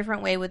doing it a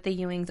different way, what the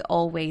Ewings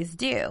always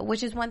do,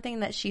 which is one thing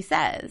that she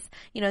says.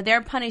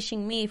 They're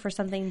punishing me for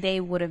something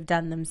they would have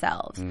done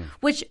themselves,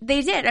 which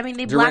they did. I mean,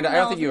 they Dorinda, blackmailed I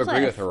don't think you Cliff.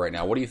 agree with her right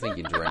now. What are you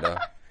thinking, Dorinda?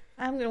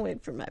 I'm going to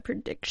wait for my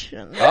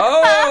prediction.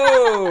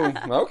 Oh,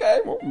 okay.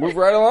 We'll move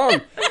right along.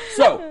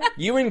 So,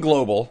 Ewing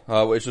Global,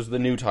 which is the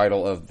new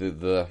title of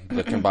the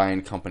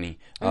combined company,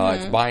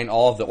 it's buying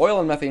all of the oil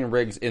and methane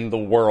rigs in the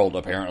world,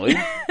 apparently.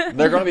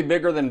 They're going to be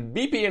bigger than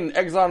BP and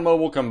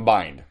ExxonMobil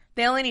combined.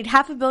 They only need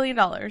 $500 million.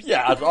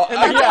 Yeah, that's all,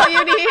 That's all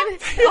you need?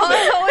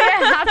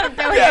 $500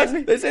 million.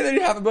 Yes, they say they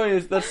need $500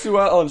 million. That's Sue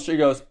Ellen. She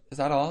goes, "Is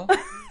that all?"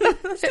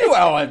 Sue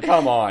Ellen,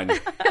 come on,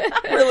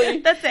 really?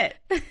 That's it.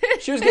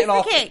 She was getting the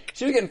off. cake.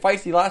 She was getting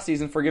feisty last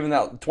season for giving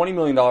that $20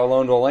 million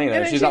loan to Elena.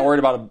 then She's she- not worried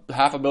about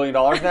 $500 million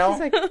now. It's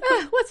like,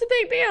 what's the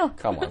big deal?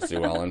 Come on,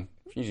 Sue Ellen.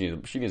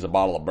 She needs a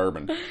bottle of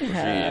bourbon.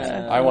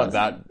 I want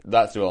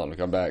that Sue Ellen to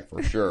come back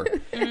for sure.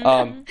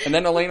 And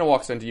then Elena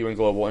walks into Ewing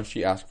Global and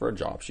she asks for a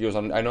job. She goes,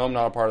 "I know I'm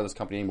not a part of this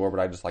company anymore, but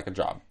I just like a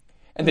job."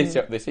 And they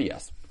say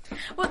yes.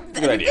 Well,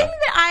 the Good idea.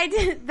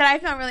 thing that I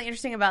found really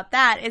interesting about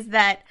that is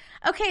that,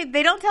 okay,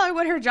 they don't tell her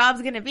what her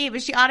job's going to be,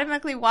 but she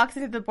automatically walks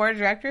into the board of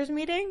directors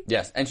meeting.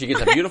 Yes, and she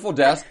gets a beautiful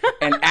desk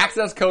and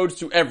access codes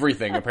to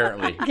everything,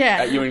 apparently,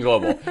 at Ewing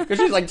Global. Because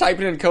she's like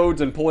typing in codes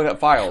and pulling up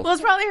files. Well,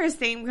 it's probably her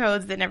same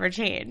codes that never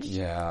changed.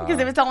 Yeah. Because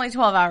it was only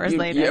 12 hours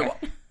later.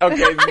 Yeah,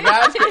 okay,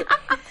 that's good.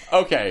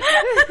 Okay.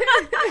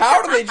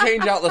 How do they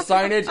change out the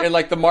signage and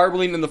like the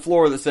marbling in the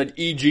floor that said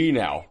EG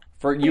now?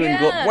 For Ewing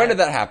Global? When did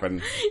that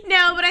happen?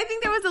 No, but I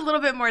think there was a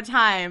little bit more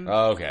time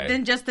Okay.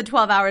 than just the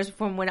 12 hours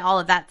from when all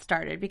of that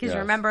started. Because Yes.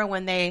 remember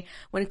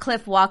when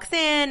Cliff walks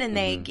in and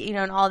they,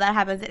 and all that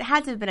happens, it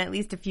had to have been at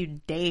least a few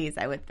days,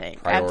 I would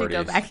think. I have to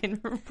go Priorities. back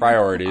and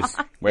Priorities.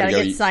 Way Gotta to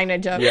go. get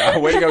signage up. Yeah,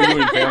 way to go,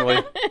 Ewing family.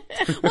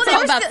 Well, they all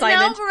were about still,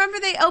 signage. No, remember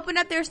they opened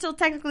up, they were still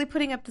technically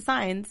putting up the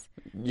signs.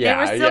 Yeah, They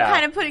were still yeah.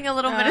 kind of putting a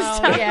little bit of Oh,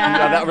 stuff. yeah.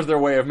 Yeah, that was their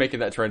way of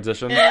making that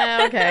transition.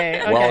 Yeah,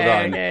 okay. Well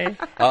done.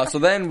 Okay. So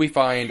then we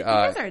find... You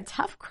guys are a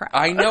tough crowd.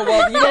 I know.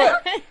 Well, you know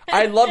what?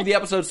 I love the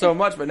episode so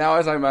much, but now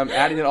as I'm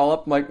adding it all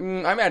up, I'm like,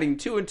 I'm adding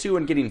 2 and 2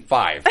 and getting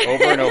 5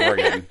 over and over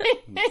again.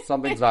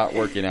 Something's not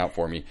working out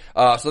for me.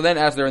 So then,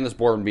 as they're in this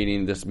board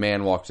meeting, this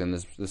man walks in.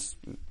 This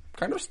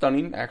kind of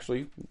stunning,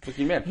 actually,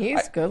 looking man.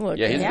 He's good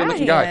looking. Yeah, he's a Yeah, good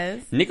looking he guy.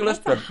 is. Nicholas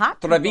Lots of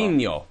hot people.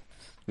 Trevino.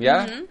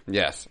 Yeah.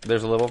 Yes.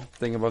 There's a little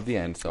thing above the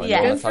end, so I Yeah.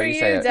 know Good that's how For you you,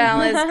 say it.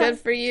 Dallas. Good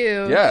for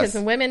you. Yes.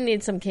 Because women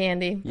need some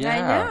candy. Yeah.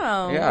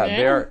 I know. Yeah,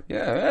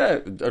 Yeah.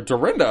 they're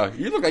Dorinda,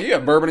 you look like you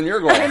have bourbon in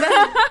your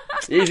glass.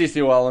 Easy,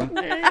 Sue Ellen.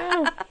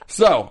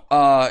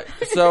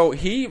 So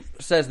he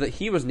says that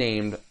he was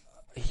named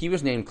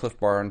Cliff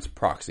Barnes'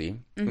 proxy,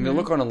 and the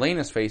look on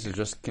Elena's face is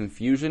just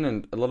confusion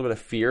and a little bit of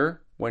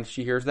fear when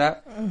she hears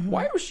that.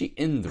 Why was she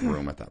in the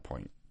room at that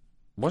point?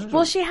 Wasn't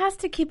Well, she has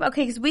to keep,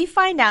 okay, because we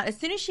find out as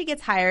soon as she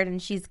gets hired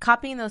and she's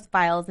copying those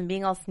files and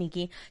being all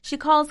sneaky, she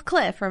calls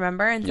Cliff,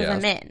 remember, and says, Yes.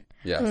 I'm in.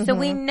 Yes. So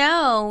we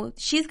know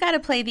she's got to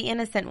play the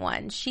innocent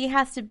one. She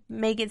has to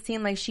make it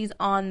seem like she's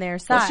on their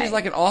side. Well, she's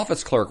like an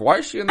office clerk. Why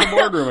is she in the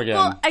boardroom again?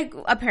 Well,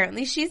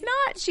 apparently she's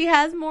not. She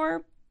has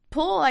more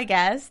pull, I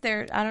guess.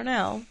 I don't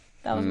know.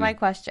 That was my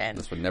question.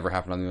 This would never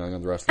happen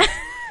on the rest of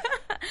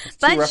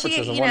But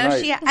references she, in one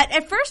night.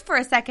 at first for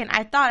a second,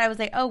 I was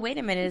like, oh, wait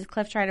a minute, is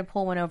Cliff trying to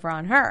pull one over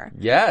on her?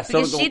 Yeah, so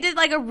Because she did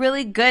like a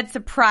really good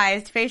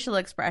surprised facial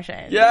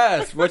expression.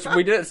 Yes, which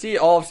we didn't see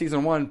all of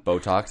season 1,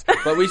 Botox,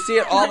 but we see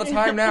it all the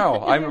time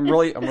now. I'm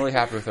really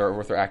happy with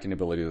her acting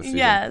ability this season.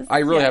 Yes, I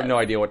really have yes. no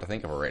idea what to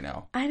think of her right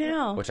now, I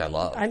know. which I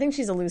love. I think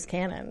she's a loose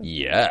cannon.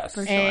 Yes.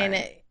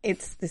 And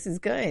this is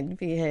good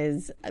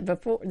because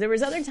before there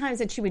was other times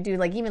that she would do,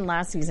 like even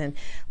last season,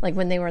 like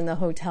when they were in the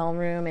hotel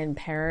room in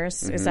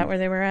Paris. Is that where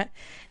they were at?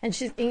 And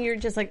you're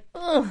just like,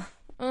 ugh.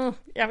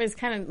 I was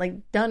kind of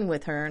like done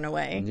with her in a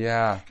way.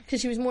 Yeah.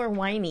 Because she was more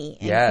whiny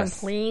and Yes.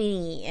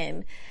 complaining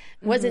and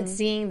wasn't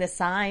seeing the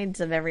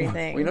sides of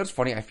everything. Well, you know what's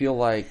funny? I feel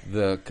like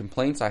the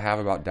complaints I have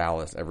about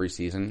Dallas every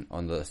season,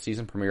 on the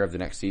season premiere of the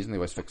next season, they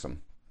always fix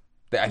them.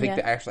 I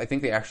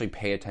think they actually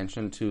pay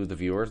attention to the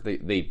viewers.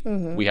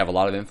 We have a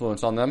lot of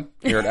influence on them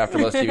here at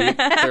AfterBuzz TV,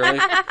 clearly,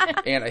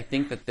 and I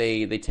think that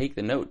they take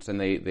the notes and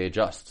they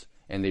adjust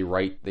and they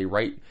write. The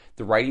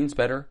writing's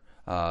better.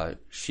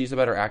 She's a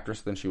better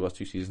actress than she was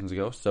 2 seasons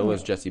ago. So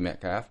is Jesse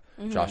Metcalfe.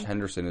 Josh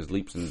Henderson is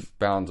leaps and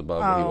bounds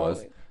above what he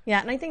was. Yeah,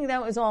 and I think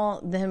that was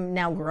all them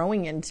now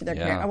growing into their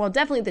character. Well,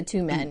 definitely the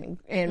two men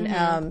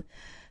and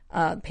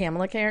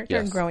Pamela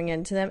character growing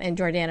into them, and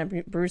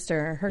Jordana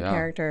Brewster, her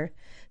character,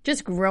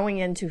 just growing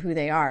into who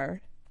they are.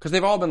 Because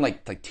they've all been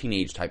like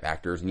teenage type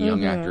actors and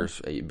young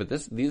actors, but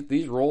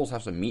these roles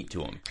have some meat to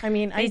them. I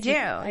mean, I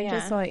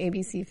just saw an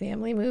ABC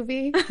Family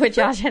movie with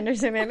Josh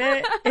Henderson in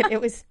it, and it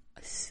was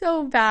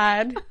so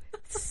bad.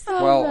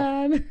 So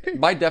bad.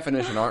 By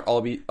definition, aren't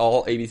all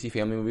ABC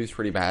Family movies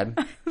pretty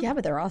bad? Yeah,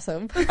 but they're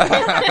awesome.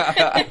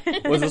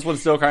 Was this one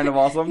still kind of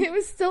awesome? It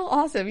was still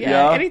awesome,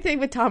 yeah. Anything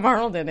with Tom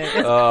Arnold in it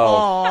is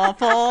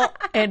awful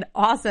and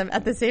awesome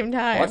at the same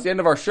time. Well, that's the end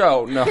of our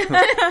show. No.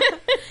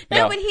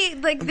 No,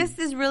 but this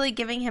is really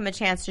giving him a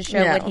chance to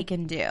show what he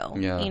can do.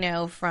 Yeah. You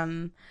know,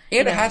 from...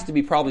 And it has to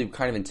be probably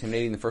kind of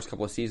intimidating the first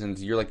couple of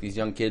seasons. You're like these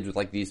young kids with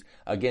like these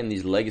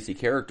legacy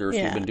characters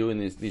who've been doing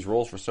these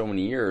roles for so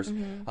many years.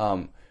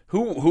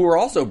 Who are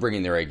also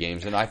bringing their A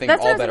games, and I think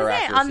all better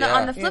actors. On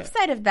the flip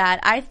side of that,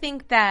 I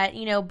think that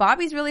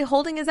Bobby's really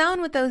holding his own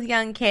with those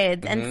young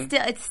kids, and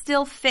it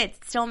still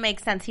fits, still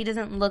makes sense. He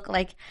doesn't look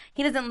like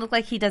he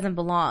doesn't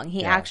belong.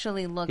 He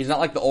actually looks. He's not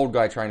like the old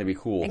guy trying to be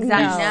cool.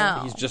 Exactly. No.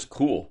 He's just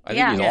cool. I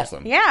think he's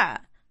awesome. Yeah.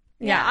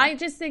 Yeah, I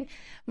just think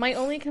my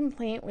only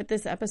complaint with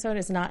this episode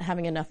is not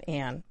having enough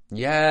Anne.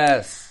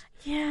 Yes.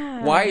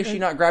 Yeah. Why is she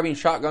not grabbing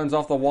shotguns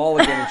off the wall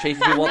again and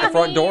chasing people out the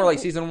front door like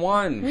season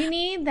 1? We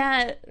need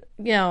that,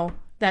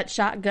 that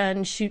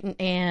shotgun shooting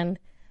Anne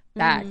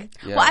back.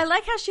 Yeah. Well, I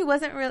like how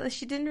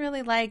she didn't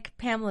really like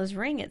Pamela's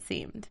ring, it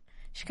seemed.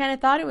 She kind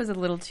of thought it was a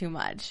little too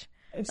much.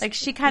 Like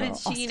she kind of,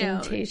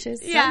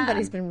 ostentatious.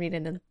 Somebody's been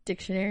reading a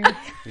dictionary.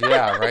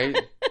 Yeah, right?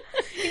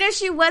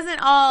 She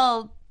wasn't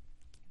all,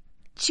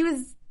 she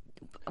was...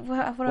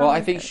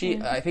 I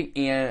think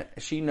Anne,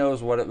 she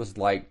knows what it was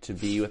like to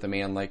be with a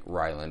man like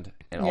Ryland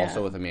and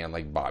also with a man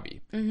like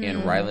Bobby.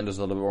 And Ryland is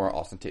a little bit more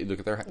ostentatious.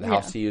 Look at how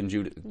she and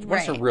Judith.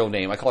 What's her real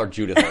name? I call her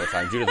Judith all the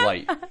time. Judith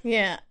Light.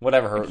 Yeah.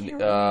 Whatever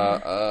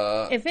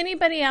her. If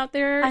anybody out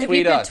there,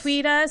 tweet us.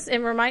 Tweet us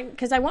and remind,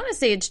 because I want to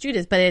say it's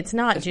Judith, but it's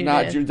not Judith.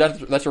 Not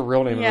Judith. That's her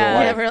real name in real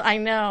life. I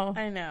know.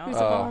 Who's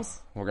the boss?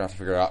 We're gonna have to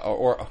figure it out.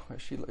 Or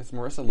is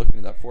Marissa looking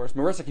it up for us?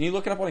 Marissa, can you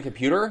look it up on a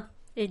computer?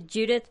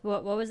 Judith,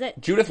 what was it?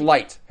 Judith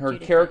Light. Her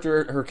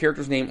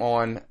character's name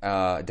on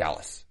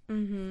Dallas.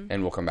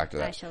 And we'll come back to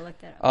that. I shall look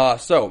that up.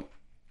 So,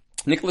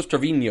 Nicholas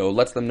Trevino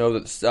lets them know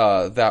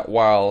that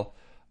while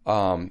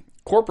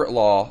corporate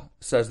law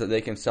says that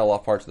they can sell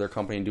off parts of their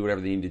company and do whatever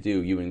they need to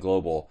do, UN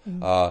Global,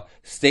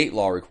 state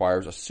law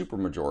requires a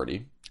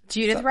supermajority.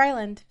 Judith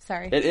Ryland.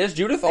 Sorry. It is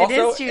Judith also? It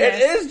is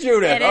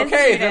Judith. It is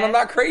okay, Judith. Then I'm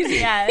not crazy.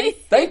 Yes.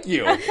 Thank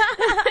you.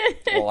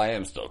 Well, I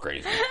am still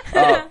crazy.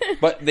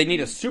 But they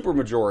need a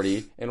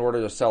supermajority in order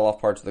to sell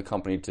off parts of the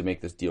company to make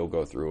this deal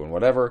go through and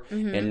whatever.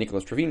 And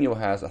Nicholas Trevino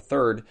has a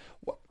third.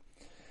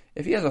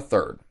 If he has a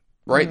third,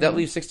 right, that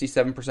leaves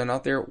 67%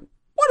 out there.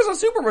 What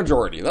is a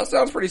supermajority? That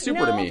sounds pretty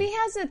super to me. No, if he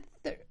has a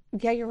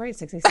yeah, you're right,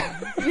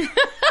 67.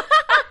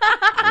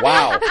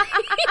 Wow.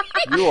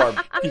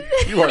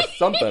 You are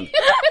something.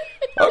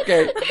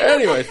 Okay.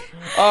 Anyways,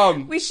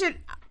 we should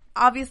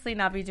obviously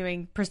not be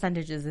doing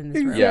percentages in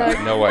this room.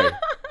 Yeah, no way.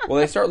 Well,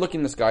 they start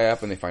looking this guy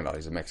up and they find out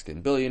he's a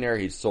Mexican billionaire.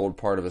 He sold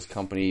part of his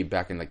company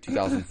back in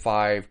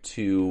 2005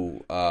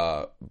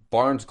 to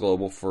Barnes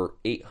Global for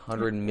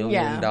 $800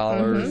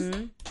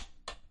 million.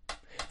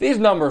 These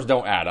numbers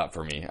don't add up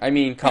for me. I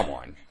mean, come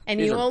on.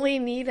 And you only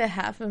need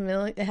half a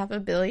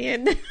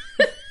billion.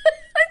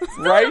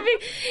 Right?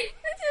 It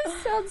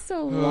just sounds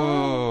so long.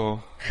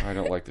 Oh, I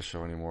don't like the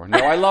show anymore. No,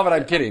 I love it.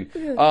 I'm kidding.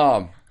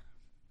 Why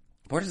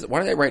did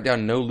they write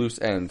down no loose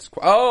ends?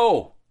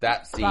 Oh,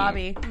 that scene.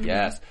 Bobby.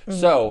 Yes.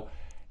 So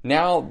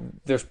now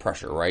there's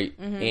pressure, right?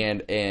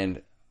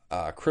 And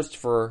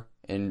Christopher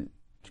and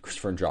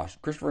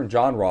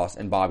John Ross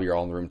and Bobby are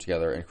all in the room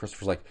together, and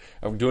Christopher's like,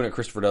 I'm doing it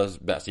Christopher does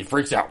best. He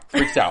freaks out,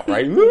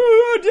 right?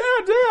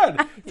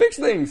 Dad, fix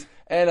things.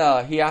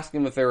 And he asked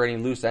them if there were any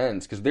loose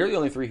ends, because they're the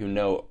only three who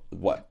know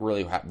what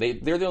really happened.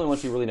 They're the only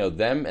ones who really know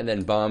them, and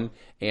then Bum,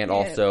 and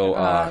also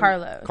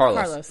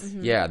Carlos.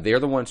 Yeah, they're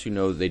the ones who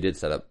know they did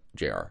set up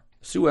JR.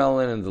 Sue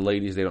Ellen and the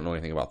ladies, they don't know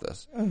anything about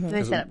this.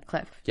 They set up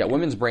Cliff. Yeah,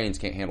 women's brains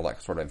can't handle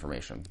that sort of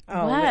information.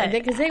 Oh,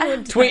 because they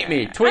would tweet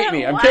me.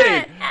 I'm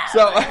kidding.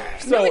 So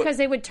because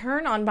they would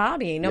turn on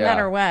Bobby no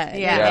matter what.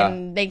 Yeah.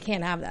 And they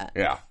can't have that.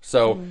 Yeah.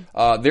 So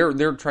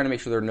they're trying to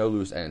make sure there are no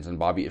loose ends, and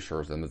Bobby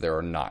assures them that there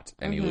are not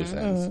any loose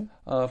ends.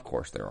 Of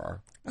course there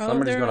are.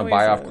 Somebody's there going to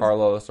always buy off is.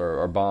 Carlos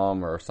or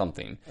bomb or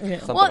something. Yeah.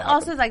 Something Well, will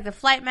also happen. like the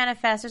flight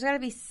manifest. There's got to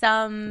be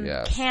some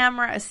Yes.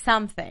 camera,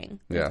 something.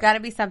 There's Yes. got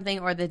to be something,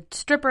 or the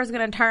stripper's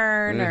going to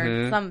turn,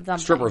 or something.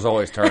 Strippers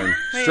always turn.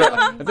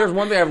 If there's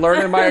one thing I've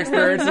learned in my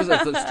experiences,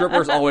 it's that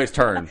strippers always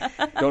turn.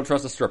 Don't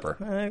trust a stripper.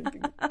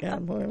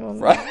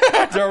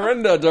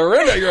 Dorinda,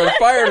 you're on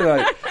fire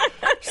tonight.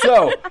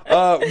 So,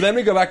 then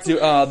we go back to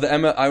the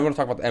Emma. I want to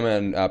talk about the Emma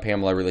and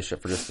Pamela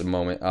relationship for just a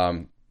moment.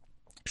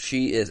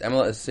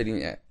 Emma is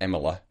sitting at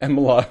hashtag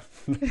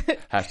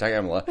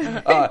Emma.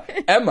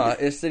 Emma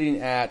is sitting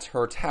at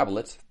her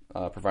tablet,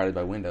 provided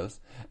by Windows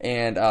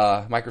and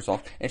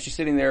Microsoft, and she's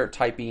sitting there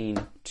typing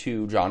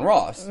to John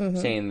Ross,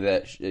 saying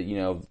that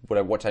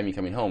what time are you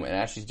coming home? And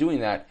as she's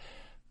doing that,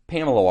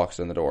 Pamela walks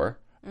in the door,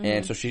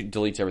 and so she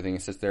deletes everything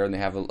and sits there, and they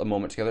have a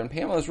moment together. And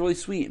Pamela's really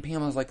sweet. And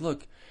Pamela's like,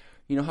 "Look,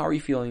 how are you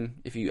feeling?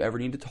 If you ever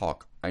need to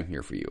talk, I'm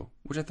here for you,"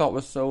 which I thought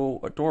was so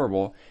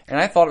adorable. And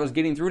I thought it was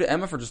getting through to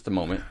Emma for just a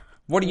moment.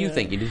 What are you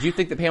thinking? Did you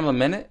think that Pamela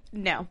meant it?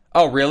 No.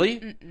 Oh, really?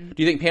 Do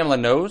you think Pamela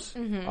knows?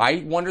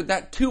 I wondered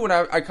that too, and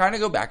I kind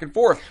of go back and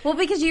forth. Well,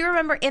 because you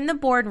remember in the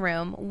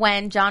boardroom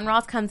when John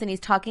Ross comes and he's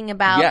talking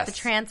about the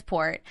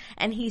transport,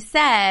 and he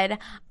said,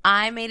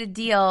 "I made a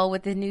deal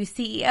with the new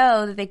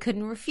CEO that they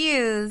couldn't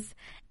refuse."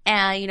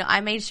 And,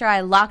 I made sure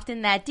I locked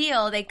in that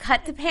deal. They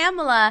cut to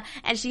Pamela,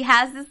 and she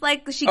has this,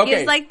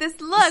 gives, this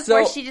look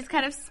where she just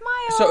kind of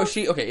smiles. So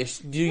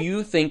do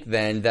you think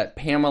then that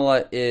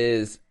Pamela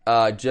is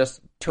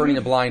just turning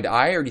a blind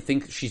eye, or do you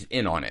think she's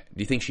in on it?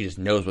 Do you think she just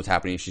knows what's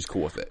happening and she's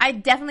cool with it? I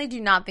definitely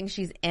do not think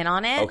she's in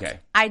on it. Okay.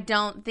 I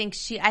think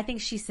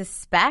she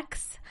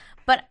suspects,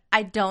 but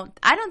I don't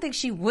think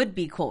she would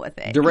be cool with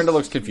it. Dorinda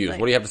looks confused.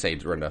 What do you have to say,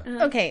 Dorinda?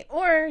 Okay,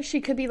 or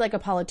she could be like a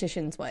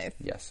politician's wife.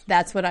 Yes.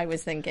 That's what I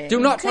was thinking. Do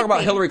not talk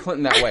about Hillary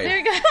Clinton that way. There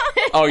you go.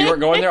 Oh, you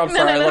weren't going there? I'm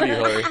sorry. I love you,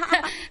 Hillary.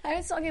 I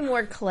was talking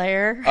more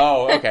Claire.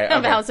 Oh, okay.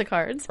 Of House of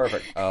Cards.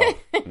 Perfect. Oh.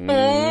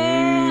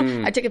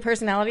 I took a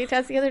personality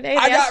test the other day.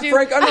 I got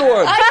Frank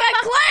Underwood. I got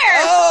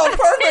Claire. Oh,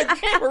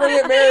 perfect. We're going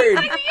to get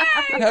married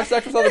and have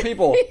sex with other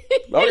people.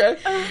 Okay.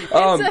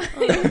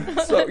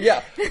 So,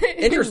 yeah.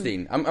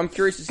 Interesting. I'm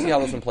curious to see how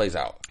this one plays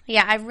out.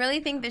 Yeah, I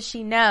really think that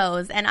she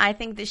knows, and I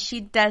think that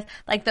she does,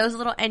 those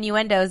little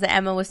innuendos that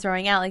Emma was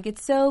throwing out,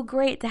 it's so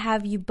great to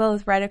have you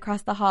both right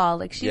across the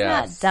hall. She's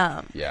not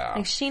dumb.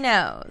 Yeah. She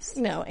knows.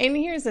 No, and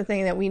here's the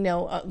thing that we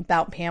know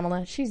about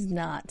Pamela. She's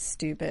not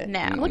stupid.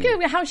 No. Look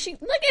at how she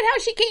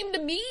came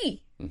to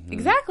be. Mm-hmm.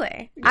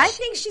 Exactly. I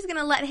think she's going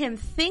to let him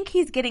think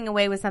he's getting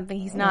away with something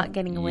he's not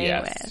getting away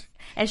with.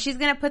 And she's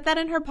going to put that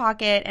in her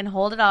pocket and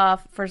hold it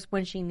off for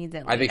when she needs it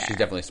later. I think she's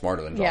definitely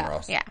smarter than John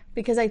Ross. Yeah.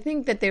 Because I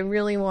think that they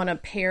really want to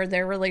pair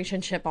their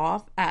relationship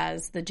off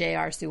as the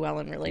J.R. Sue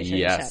Ellen relationship.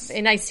 Yes.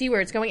 And I see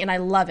where it's going, and I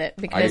love it.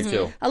 Because I do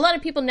too. a lot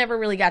of people never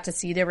really got to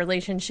see their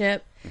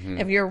relationship.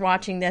 If you're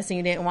watching this and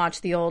you didn't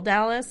watch the old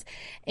Dallas.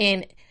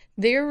 And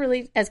they're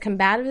really, as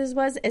combative as it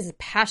was, as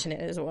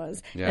passionate as it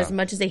was, as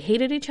much as they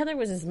hated each other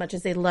was as much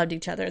as they loved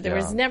each other. There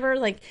was never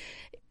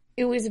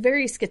it was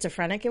very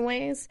schizophrenic in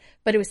ways,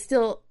 but it was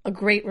still a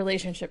great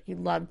relationship you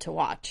loved to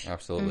watch.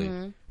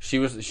 Absolutely.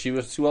 Sue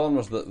Ellen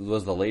was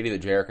the lady that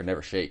JR could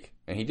never shake,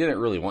 and he didn't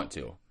really want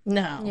to.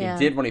 No. Yeah.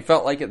 He did when he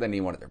felt like it, then he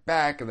wanted her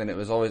back, and then it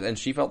was always, and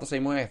she felt the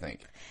same way, I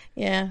think.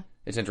 Yeah.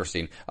 It's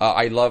interesting.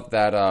 I love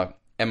that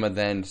Emma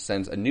then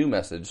sends a new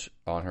message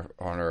on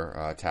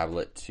her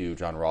tablet to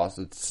John Ross.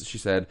 She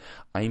said,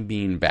 "I'm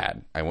being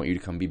bad. I want you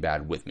to come be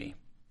bad with me."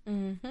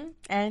 Mm-hmm.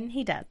 And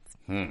he does.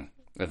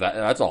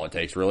 That's all it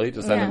takes, really,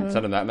 to send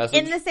him that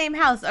message. In the same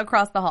house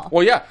across the hall.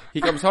 Well, yeah,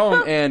 he comes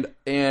home and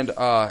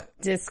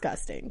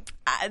Disgusting.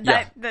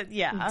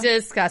 Yeah.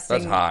 Disgusting.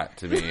 that's hot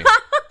to me.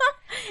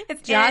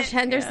 It's Josh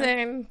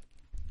Henderson,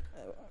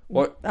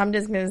 What? I'm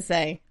just going to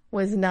say,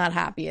 was not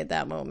happy at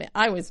that moment.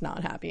 I was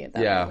not happy at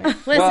that Yeah.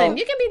 moment. Listen,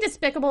 you can be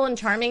despicable and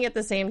charming at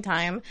the same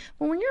time,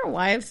 but when your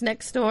wife's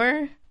next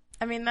door...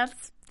 I mean,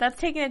 that's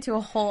taking it to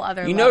a whole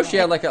other You level. know, she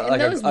had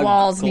those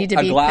walls need to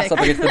be glass thick. up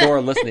against the door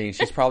listening.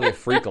 She's probably a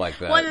freak like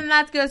that. Well, then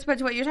that goes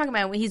to what you're talking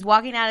about. When he's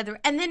walking out of the...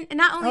 And then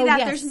not only that,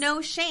 yes. there's no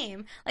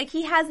shame.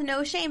 He has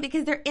no shame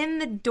because they're in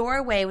the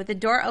doorway with the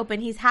door open.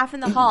 He's half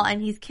in the hall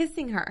and he's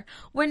kissing her.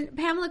 When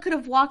Pamela could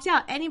have walked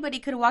out, anybody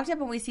could have walked up,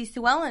 and we see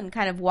Sue Ellen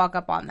kind of walk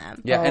up on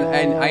them. Yeah,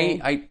 and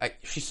I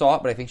she saw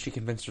it, but I think she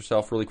convinced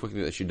herself really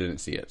quickly that she didn't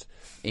see it.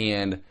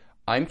 And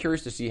I'm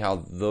curious to see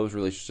how those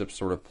relationships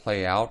sort of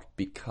play out,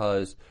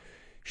 because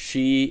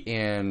she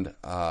and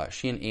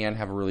Anne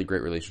have a really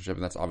great relationship,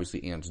 and that's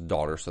obviously Anne's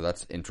daughter, so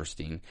that's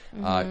interesting.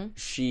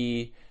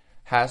 She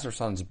has her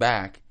son's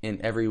back in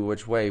every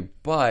which way,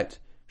 but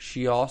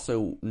she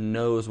also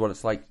knows what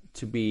it's like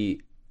to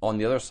be on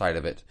the other side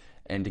of it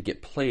and to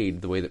get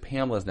played the way that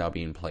Pamela is now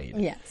being played.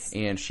 Yes.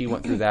 And she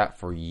went through that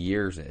for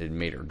years. It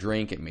made her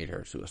drink. It made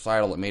her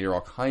suicidal. It made her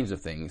all kinds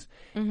of things.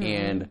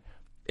 And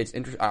it's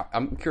interesting.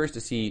 I'm curious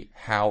to see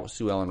how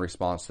Sue Ellen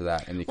responds to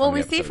that in the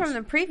coming see episodes. from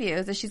the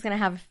previews that she's going to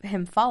have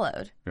him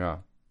followed. Yeah.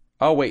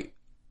 Oh, wait.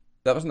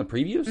 That was in the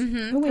previews?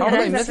 Mm-hmm. How did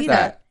I miss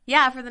that?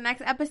 Yeah, for the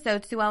next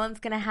episode, Sue Ellen's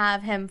going to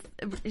have him...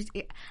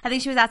 I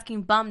think she was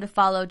asking Bum to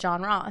follow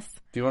John Ross.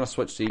 If you want to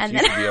switch seats, you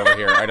should be over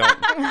here.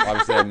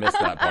 Obviously I missed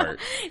that part.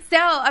 So,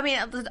 I mean,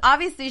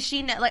 obviously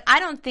I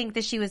don't think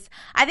that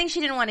I think she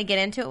didn't want to get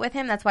into it with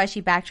him. That's why she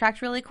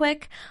backtracked really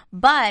quick.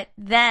 But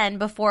then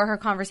before her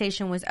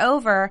conversation was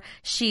over,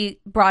 she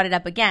brought it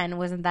up again.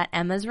 Wasn't that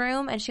Emma's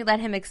room? And she let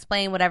him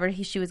explain whatever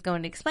she was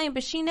going to explain,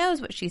 but she knows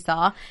what she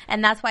saw.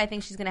 And that's why I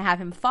think she's going to have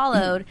him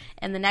followed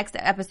in the next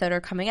episode or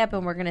coming up,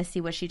 and we're going to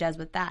see what she does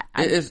with that.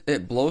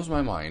 It blows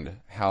my mind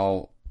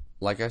how,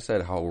 like I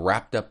said, how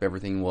wrapped up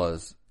everything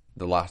was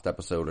the last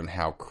episode and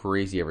how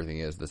crazy everything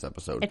is this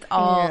episode. It's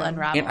all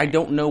unraveling. And I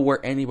don't know where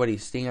anybody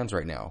stands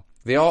right now.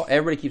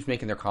 Everybody keeps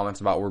making their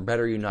comments about we're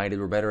better united,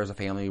 we're better as a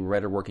family, we're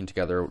better working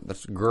together.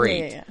 That's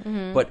great. Yeah.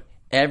 Mm-hmm. But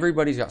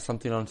everybody's got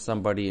something on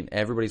somebody and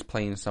everybody's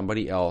playing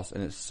somebody else,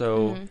 and it's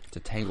it's a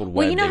tangled web.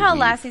 Well, you know they how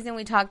weave. last season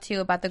we talked to you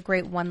about the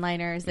great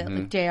one-liners that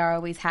like, JR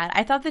always had?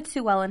 I thought that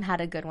Sue Ellen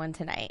had a good one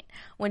tonight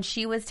when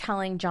she was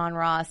telling John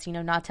Ross,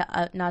 not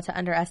to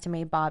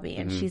underestimate Bobby,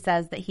 and she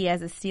says that he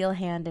has a steel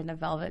hand and a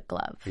velvet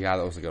glove. Yeah,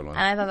 that was a good one.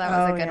 And I thought that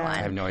was a good yeah. one.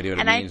 I have no idea what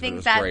it and means, I think but it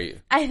was that's great.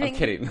 I'm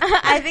kidding.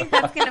 I think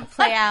that's going to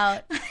play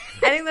out.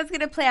 I think that's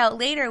going to play out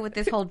later with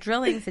this whole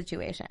drilling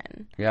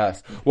situation.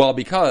 Yes. Well,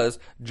 because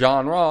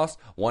John Ross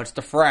wants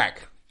to frack.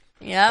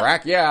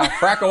 Yep.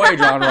 Frack away,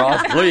 John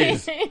Ross,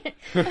 please.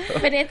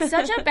 But it's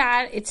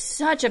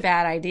such a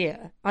bad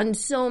idea on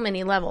so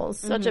many levels.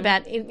 Such a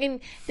bad,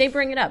 and they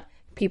bring it up.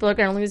 People are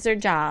going to lose their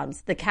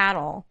jobs. The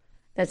cattle.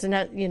 That's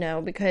enough,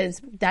 because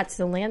that's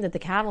the land that the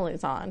cattle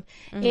is on.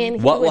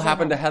 And What will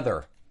happen to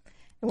Heather?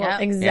 Well,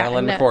 Yep. exactly.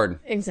 Anna McCord.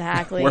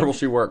 Exactly. Where will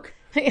she work?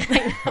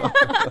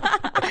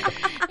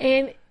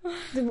 And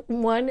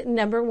the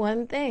number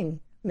one thing,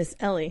 Miss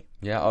Ellie.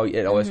 Yeah.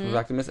 It always comes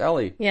back to Miss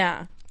Ellie.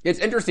 Yeah. It's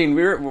interesting.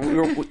 We were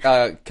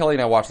Kelly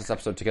and I watched this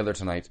episode together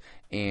tonight,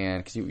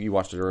 and because you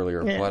watched it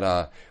earlier,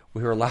 but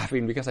we were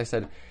laughing because I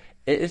said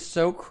it is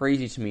so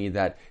crazy to me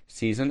that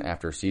season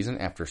after season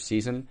after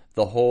season,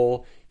 the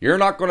whole "you're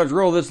not going to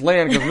drill this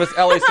land because Miss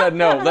Ellie said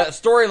no" that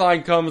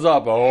storyline comes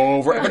up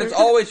over, but it's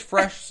always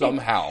fresh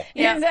somehow.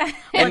 Yeah. And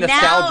Well,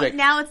 nostalgic.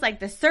 now it's like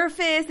the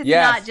surface. It's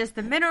Yes. not just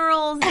the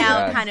minerals.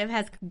 Now it kind of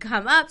has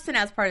come up, so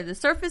now it's part of the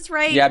surface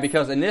rate. Yeah,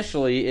 because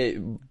initially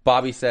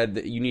Bobby said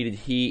that you needed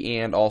he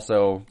and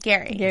also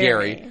Gary.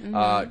 Gary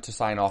to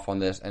sign off on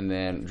this, and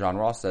then John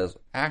Ross says,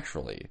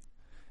 actually,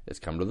 it's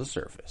come to the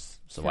surface,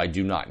 so I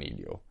do not need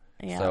you.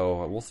 Yeah.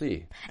 So we'll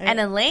see. And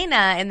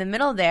Elena in the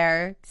middle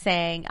there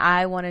saying,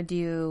 I want to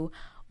do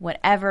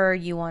whatever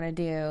you want to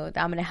do.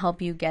 I'm going to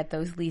help you get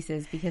those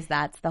leases because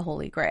that's the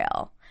Holy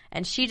Grail.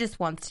 And she just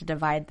wants to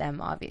divide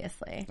them,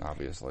 obviously.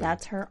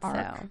 That's her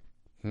arc. So.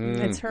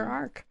 It's her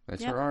arc.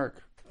 It's her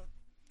arc.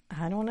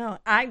 I don't know.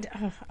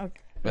 Okay.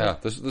 Yeah,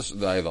 this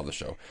I love the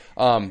show.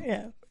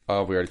 Yeah. We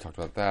already talked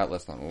about that.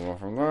 Let's not move on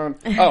from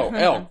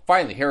that.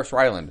 Finally, Harris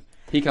Ryland.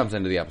 He comes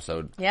into the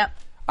episode. Yep.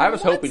 I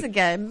was hoping.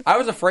 Again. I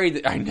was afraid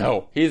that I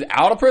know he's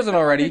out of prison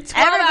already.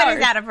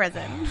 Everybody's out of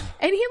prison.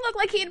 And he looked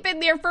like he'd been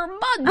there for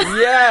months.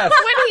 Yes,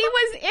 When he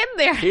was in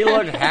there. he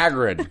looked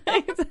haggard.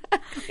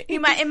 It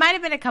might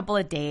have been a couple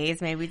of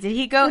days, maybe. Did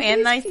he go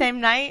in the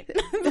same night?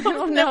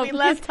 No, we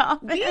left off.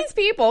 These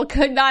people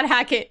could not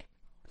hack it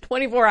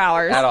 24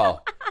 hours. At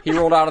all. He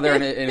rolled out of there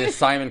in his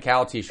Simon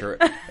Cowell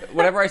t-shirt.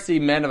 Whenever I see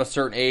men of a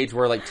certain age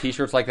wear like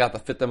t-shirts like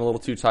that fit them a little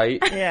too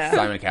tight,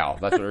 Simon Cowell.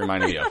 That's what it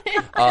reminded me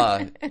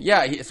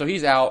of. So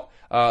he's out.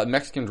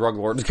 Mexican drug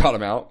lords got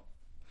him out.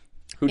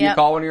 Who do you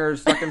call when you're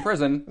stuck in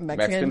prison?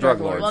 Mexican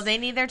drug lords. Well, they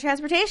need their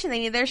transportation. They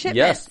need their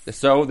shipments. Yes.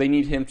 So they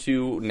need him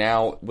to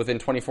now, within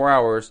 24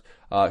 hours,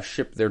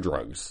 ship their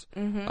drugs.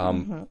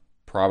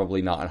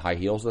 Probably not in high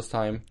heels this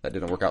time. That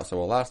didn't work out so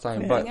well last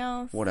time, but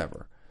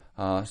whatever.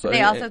 So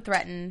They also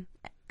threaten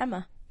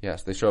Emma.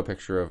 Yes, they show a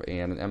picture of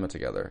Anne and Emma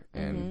together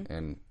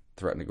and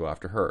threaten to go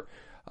after her,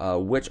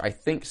 which I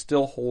think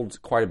still holds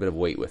quite a bit of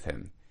weight with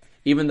him.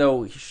 Even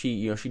though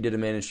she did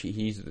him in and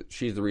she's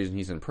the reason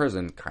he's in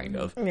prison, kind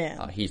of.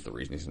 Yeah. He's the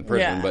reason he's in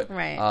prison, but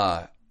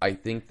Right. I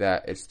think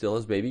that it's still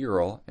his baby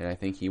girl, and I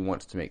think he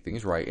wants to make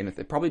things right. And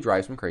it probably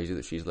drives him crazy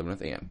that she's living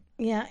with Anne.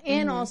 Yeah,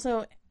 and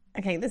also,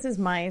 okay, this is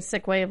my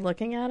sick way of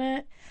looking at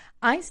it.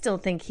 I still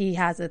think he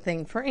has a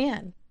thing for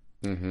Anne.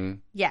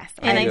 Yes,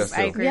 And I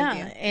I agree Yeah, with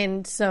you.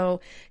 and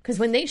so because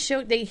when they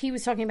showed, he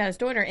was talking about his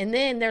daughter, and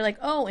then they're like,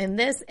 "Oh, and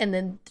this," and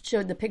then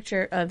showed the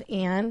picture of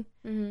Anne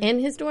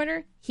and his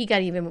daughter. He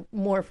got even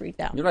more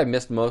freaked out. You know what I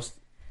missed most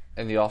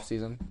in the off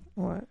season?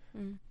 What?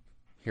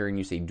 Hearing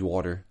you say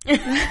daughter.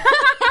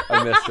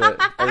 I missed it.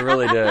 I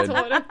really did.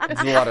 Daughter.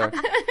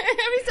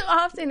 Every so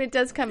often, it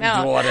does come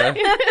out. Daughter.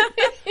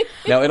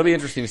 Now it'll be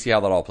interesting to see how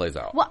that all plays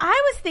out. Well,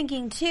 I was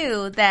thinking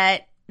too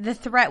that the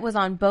threat was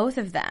on both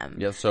of them.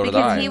 Yes, so did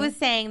because I. he was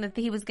saying that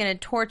he was going to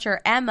torture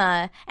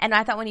Emma, and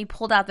I thought when he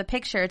pulled out the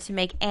picture to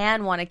make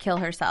Anne want to kill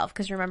herself,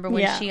 because remember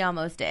when she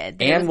almost did,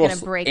 that Anne it was going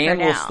to break her Anne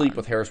down. will sleep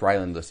with Harris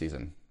Ryland this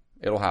season.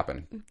 It'll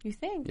happen. You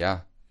think?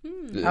 Yeah.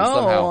 Oh,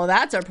 Somehow.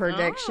 that's a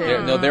prediction.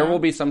 There will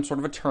be some sort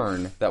of a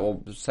turn that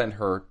will send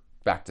her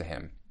back to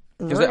him.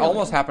 Because it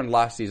almost happened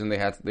last season. They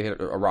had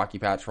a rocky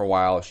patch for a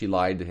while. She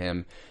lied to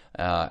him.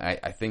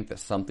 I think that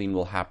something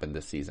will happen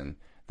this season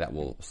that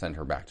will send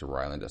her back to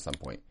Ryland at some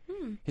point.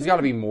 He's got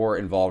to be more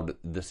involved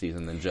this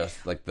season than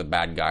just like the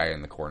bad guy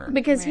in the corner.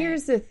 Because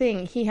here's the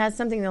thing. He has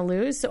something to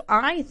lose. So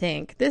I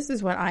think, this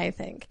is what I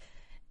think.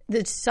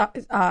 The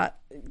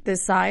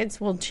sides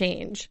will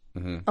change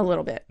a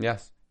little bit.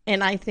 Yes.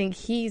 And I think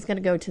he's going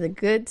to go to the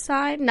good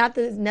side. Not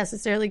that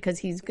necessarily because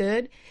he's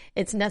good.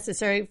 It's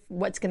necessary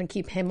what's going to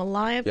keep him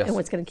alive and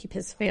what's going to keep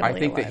his family alive. I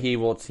think that he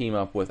will team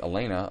up with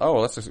Elena.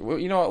 Oh, let's just,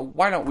 you know what,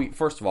 why don't we,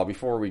 first of all,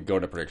 before we go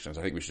to predictions,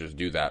 I think we should just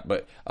do that.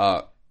 But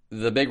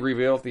the big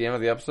reveal at the end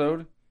of the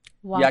episode,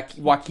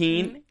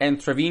 Joaquin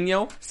and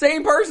Trevino,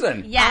 same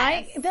person.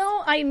 Yes.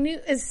 I knew,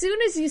 as soon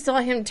as you saw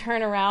him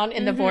turn around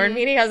in the board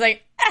meeting, I was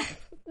like,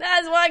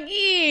 that's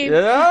Joaquin.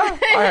 Yeah?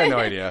 I had no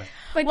idea.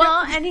 But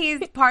and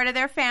he's part of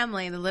their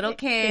family, the little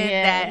kid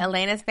that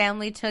Elena's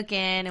family took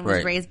in and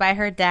was raised by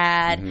her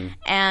dad.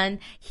 And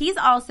he's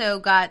also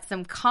got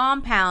some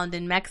compound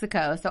in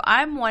Mexico. So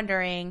I'm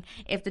wondering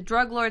if the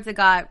drug lords that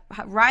got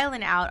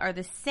Ryland out are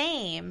the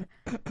same.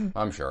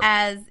 I'm sure.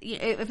 As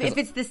if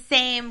it's the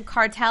same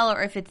cartel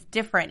or if it's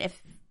different. If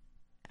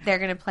they're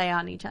going to play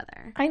on each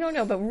other. I don't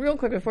know, but real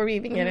quick before we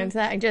even get into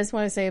that, I just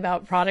want to say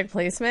about product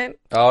placement.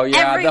 Oh,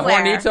 yeah, Everywhere. the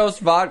Hornitos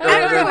vodka,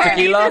 Everywhere.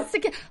 tequila. Let's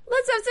have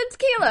some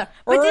tequila.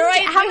 But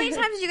Right. how many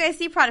times did you guys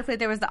see product placement?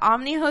 There was the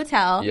Omni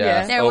Hotel.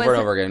 Yes, there over was, and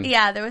over again.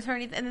 Yeah, there was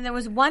Hornitos. And then there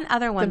was one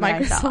other one that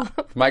I saw.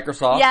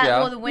 Microsoft, Yeah,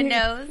 well, the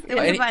Windows. There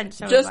was a bunch.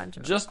 There was a bunch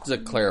of them. Just to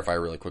clarify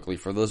really quickly,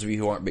 for those of you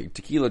who aren't big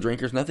tequila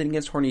drinkers, nothing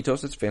against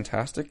Hornitos. It's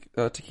fantastic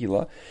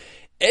tequila.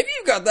 If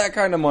you've got that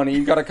kind of money,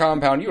 you've got a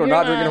compound, you are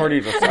not drinking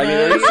Hornitos. I mean,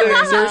 are you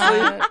serious? Seriously?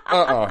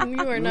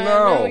 You are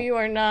not. No, you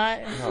are not.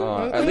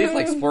 At least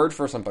like splurge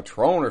for some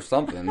Patron or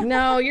something.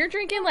 No, you're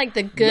drinking like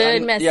the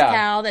good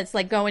mezcal that's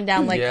like going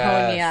down like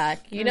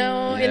cognac, you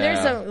know. And there's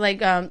some like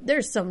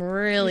there's some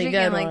really You're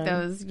good drinking, like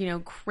ones.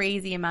 those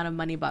crazy amount of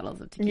money bottles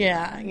of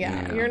tequila.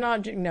 Yeah. You're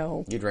not.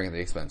 No, You're drinking the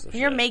expensive.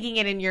 You're shit. making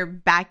it in your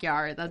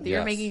backyard. You're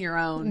Yes. making your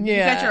own. Yeah.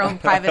 You got your own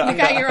private. you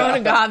got your own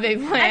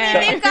agave plant. I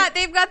mean,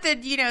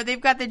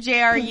 they've got the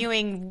J.R.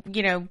 Ewing,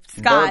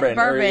 Scott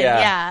bourbon.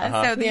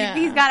 Yeah. So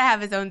he's got to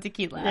have his own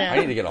tequila. Yeah. I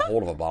need to get a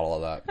hold of a bottle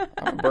of that.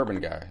 I'm a bourbon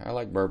guy. I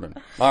like bourbon.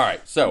 All right,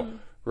 so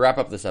wrap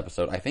up this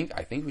episode. I think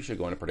we should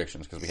go into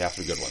predictions because we have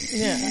some good ones.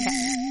 Yeah.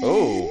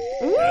 Oh.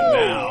 And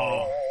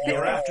now,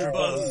 your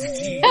AfterBuzz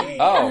TV.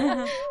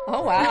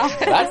 Oh wow.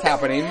 That's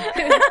happening.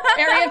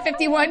 Area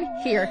 51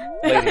 here.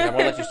 Ladies, I'm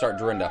gonna let you start,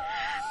 Dorinda.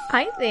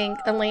 I think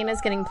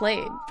Elena's getting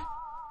played.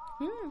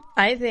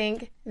 I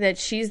think that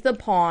she's the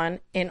pawn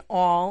in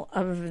all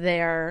of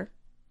their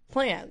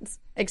plans,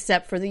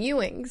 except for the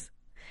Ewings.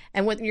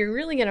 And what you're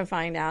really going to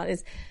find out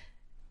is,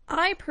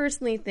 I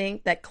personally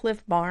think that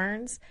Cliff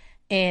Barnes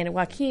and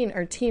Joaquin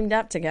are teamed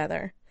up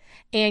together.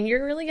 And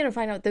you're really going to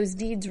find out those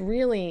deeds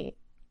really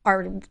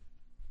are,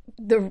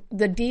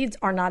 the deeds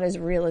are not as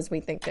real as we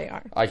think they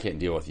are. I can't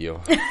deal with you.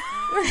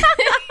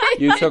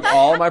 You took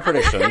all my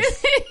predictions.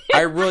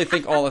 I really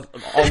think almost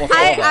all of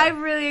I that.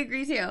 really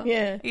agree too.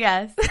 Yeah.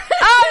 Yes.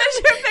 Oh,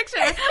 there's your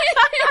picture.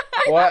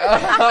 What?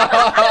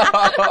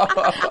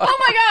 Oh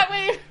my God,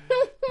 wait.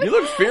 You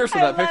look fierce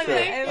in that picture.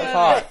 it. That's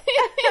hot.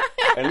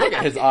 And look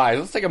at his eyes.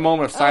 Let's take a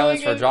moment of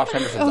silence for Josh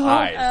Henderson's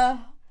eyes.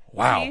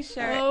 Wow.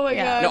 T-shirt. Oh my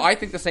God. No, I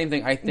think the same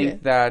thing. I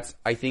think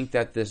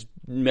that this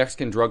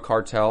Mexican drug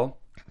cartel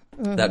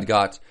that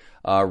got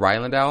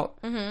Ryland out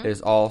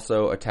is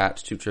also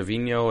attached to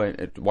Trevino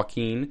and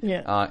Joaquin,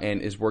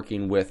 and is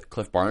working with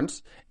Cliff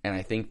Barnes. And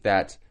I think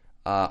that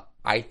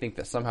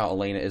somehow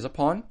Elena is a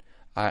pawn.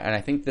 And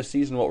I think this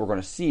season what we're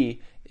going to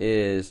see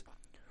is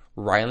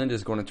Ryland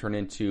is going to turn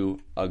into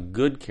a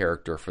good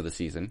character for the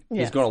season. Yes.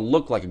 He's going to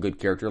look like a good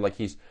character, like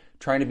he's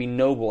trying to be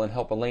noble and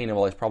help Elena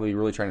while he's probably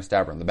really trying to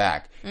stab her in the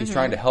back. He's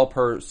trying to help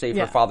her save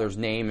her father's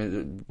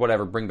name,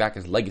 whatever, bring back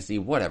his legacy,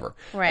 whatever.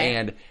 Right.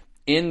 And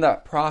in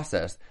that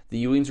process,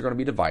 the Ewings are going to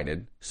be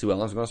divided. Sue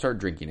Ellen's going to start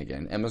drinking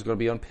again. Emma's going to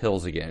be on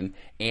pills again.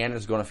 Anne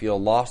is going to feel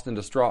lost and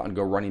distraught and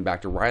go running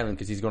back to Ryland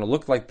because he's going to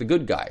look like the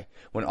good guy.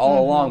 When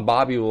all along,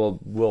 Bobby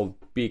will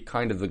be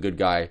kind of the good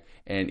guy,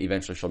 and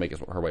eventually she'll make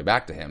her way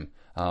back to him.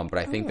 But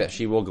I think that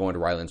she will go into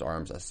Ryland's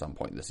arms at some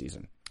point this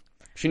season.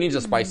 She needs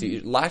a spicy...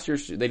 Last year,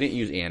 they didn't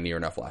use Anne near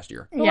enough last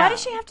year. Why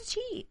does she have to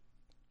cheat?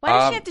 Why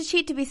does she have to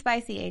cheat to be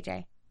spicy,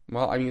 AJ?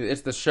 Well, I mean,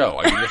 it's the show.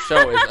 I mean, the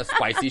show is a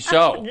spicy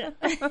show.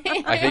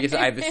 I think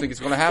it's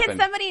going to happen. Can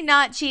somebody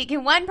not cheat?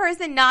 Can one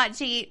person not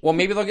cheat? Well,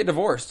 maybe they'll get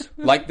divorced.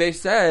 Like they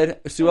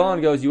said, Sue Ellen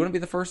goes, "You want to be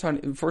the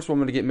first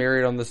woman to get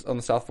married on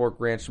the South Fork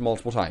Ranch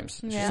multiple times."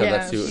 She said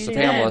that to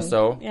Pamela.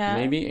 So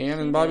maybe Anne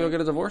and Bobby will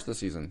get a divorce this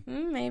season.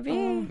 Maybe.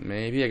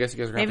 Maybe. I guess you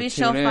guys are going to Maybe have to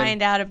tune she'll in.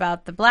 find out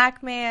about the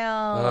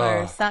blackmail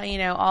or some,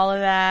 all of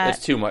that.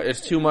 It's too much.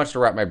 It's too much to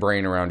wrap my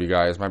brain around, you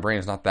guys. My brain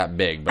is not that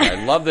big, but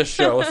I love this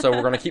show, so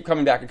we're going to keep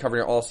coming back and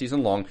covering it all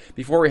season long.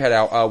 Before we head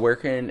out, where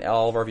can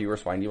all of our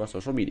viewers find you on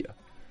social media?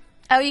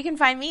 Oh, you can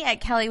find me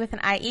at Kelly with an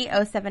IE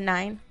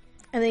 079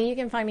 And then you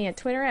can find me at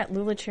Twitter at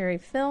Lula Cherry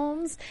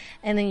Films.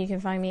 And then you can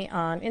find me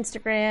on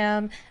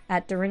Instagram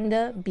at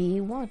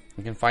DorindaB1.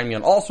 You can find me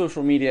on all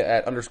social media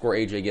at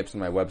 _AJ Gibson.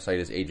 My website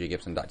is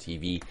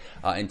ajgibson.tv.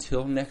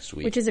 Until next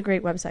week. Which is a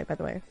great website, by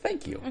the way.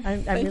 Thank you.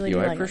 I really do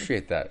I like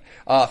appreciate that.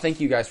 Thank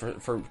you guys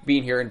for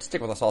being here and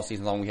stick with us all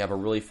season long. We have a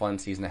really fun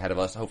season ahead of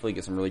us. Hopefully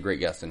get some really great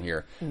guests in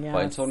here. Yes.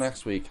 But until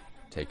next week,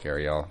 take care,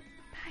 y'all.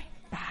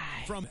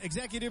 From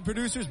executive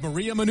producers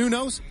Maria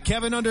Menounos,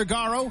 Kevin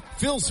Undergaro,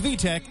 Phil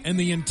Svitek, and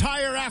the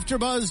entire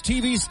AfterBuzz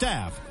TV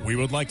staff, we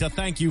would like to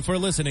thank you for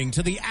listening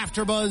to the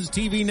AfterBuzz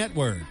TV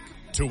network.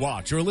 To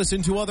watch or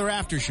listen to other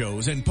after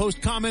shows and post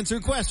comments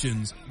or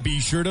questions, be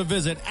sure to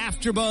visit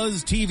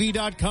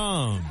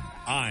AfterBuzzTV.com.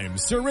 I'm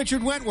Sir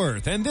Richard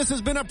Wentworth, and this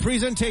has been a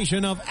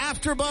presentation of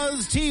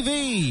AfterBuzz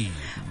TV.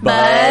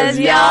 Buzz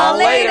y'all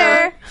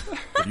later.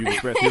 The views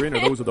expressed herein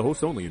are those of the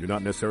hosts only and do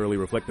not necessarily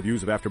reflect the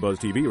views of AfterBuzz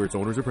TV or its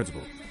owners or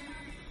principals.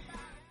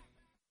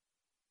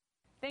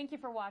 Thank you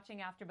for watching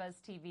AfterBuzz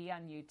TV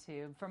on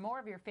YouTube. For more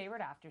of your favorite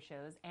after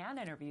shows and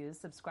interviews,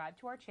 subscribe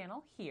to our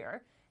channel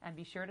here, and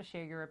be sure to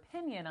share your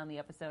opinion on the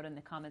episode in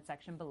the comment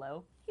section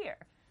below here.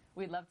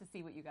 We'd love to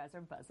see what you guys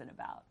are buzzing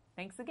about.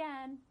 Thanks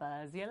again.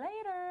 Buzz you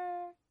later.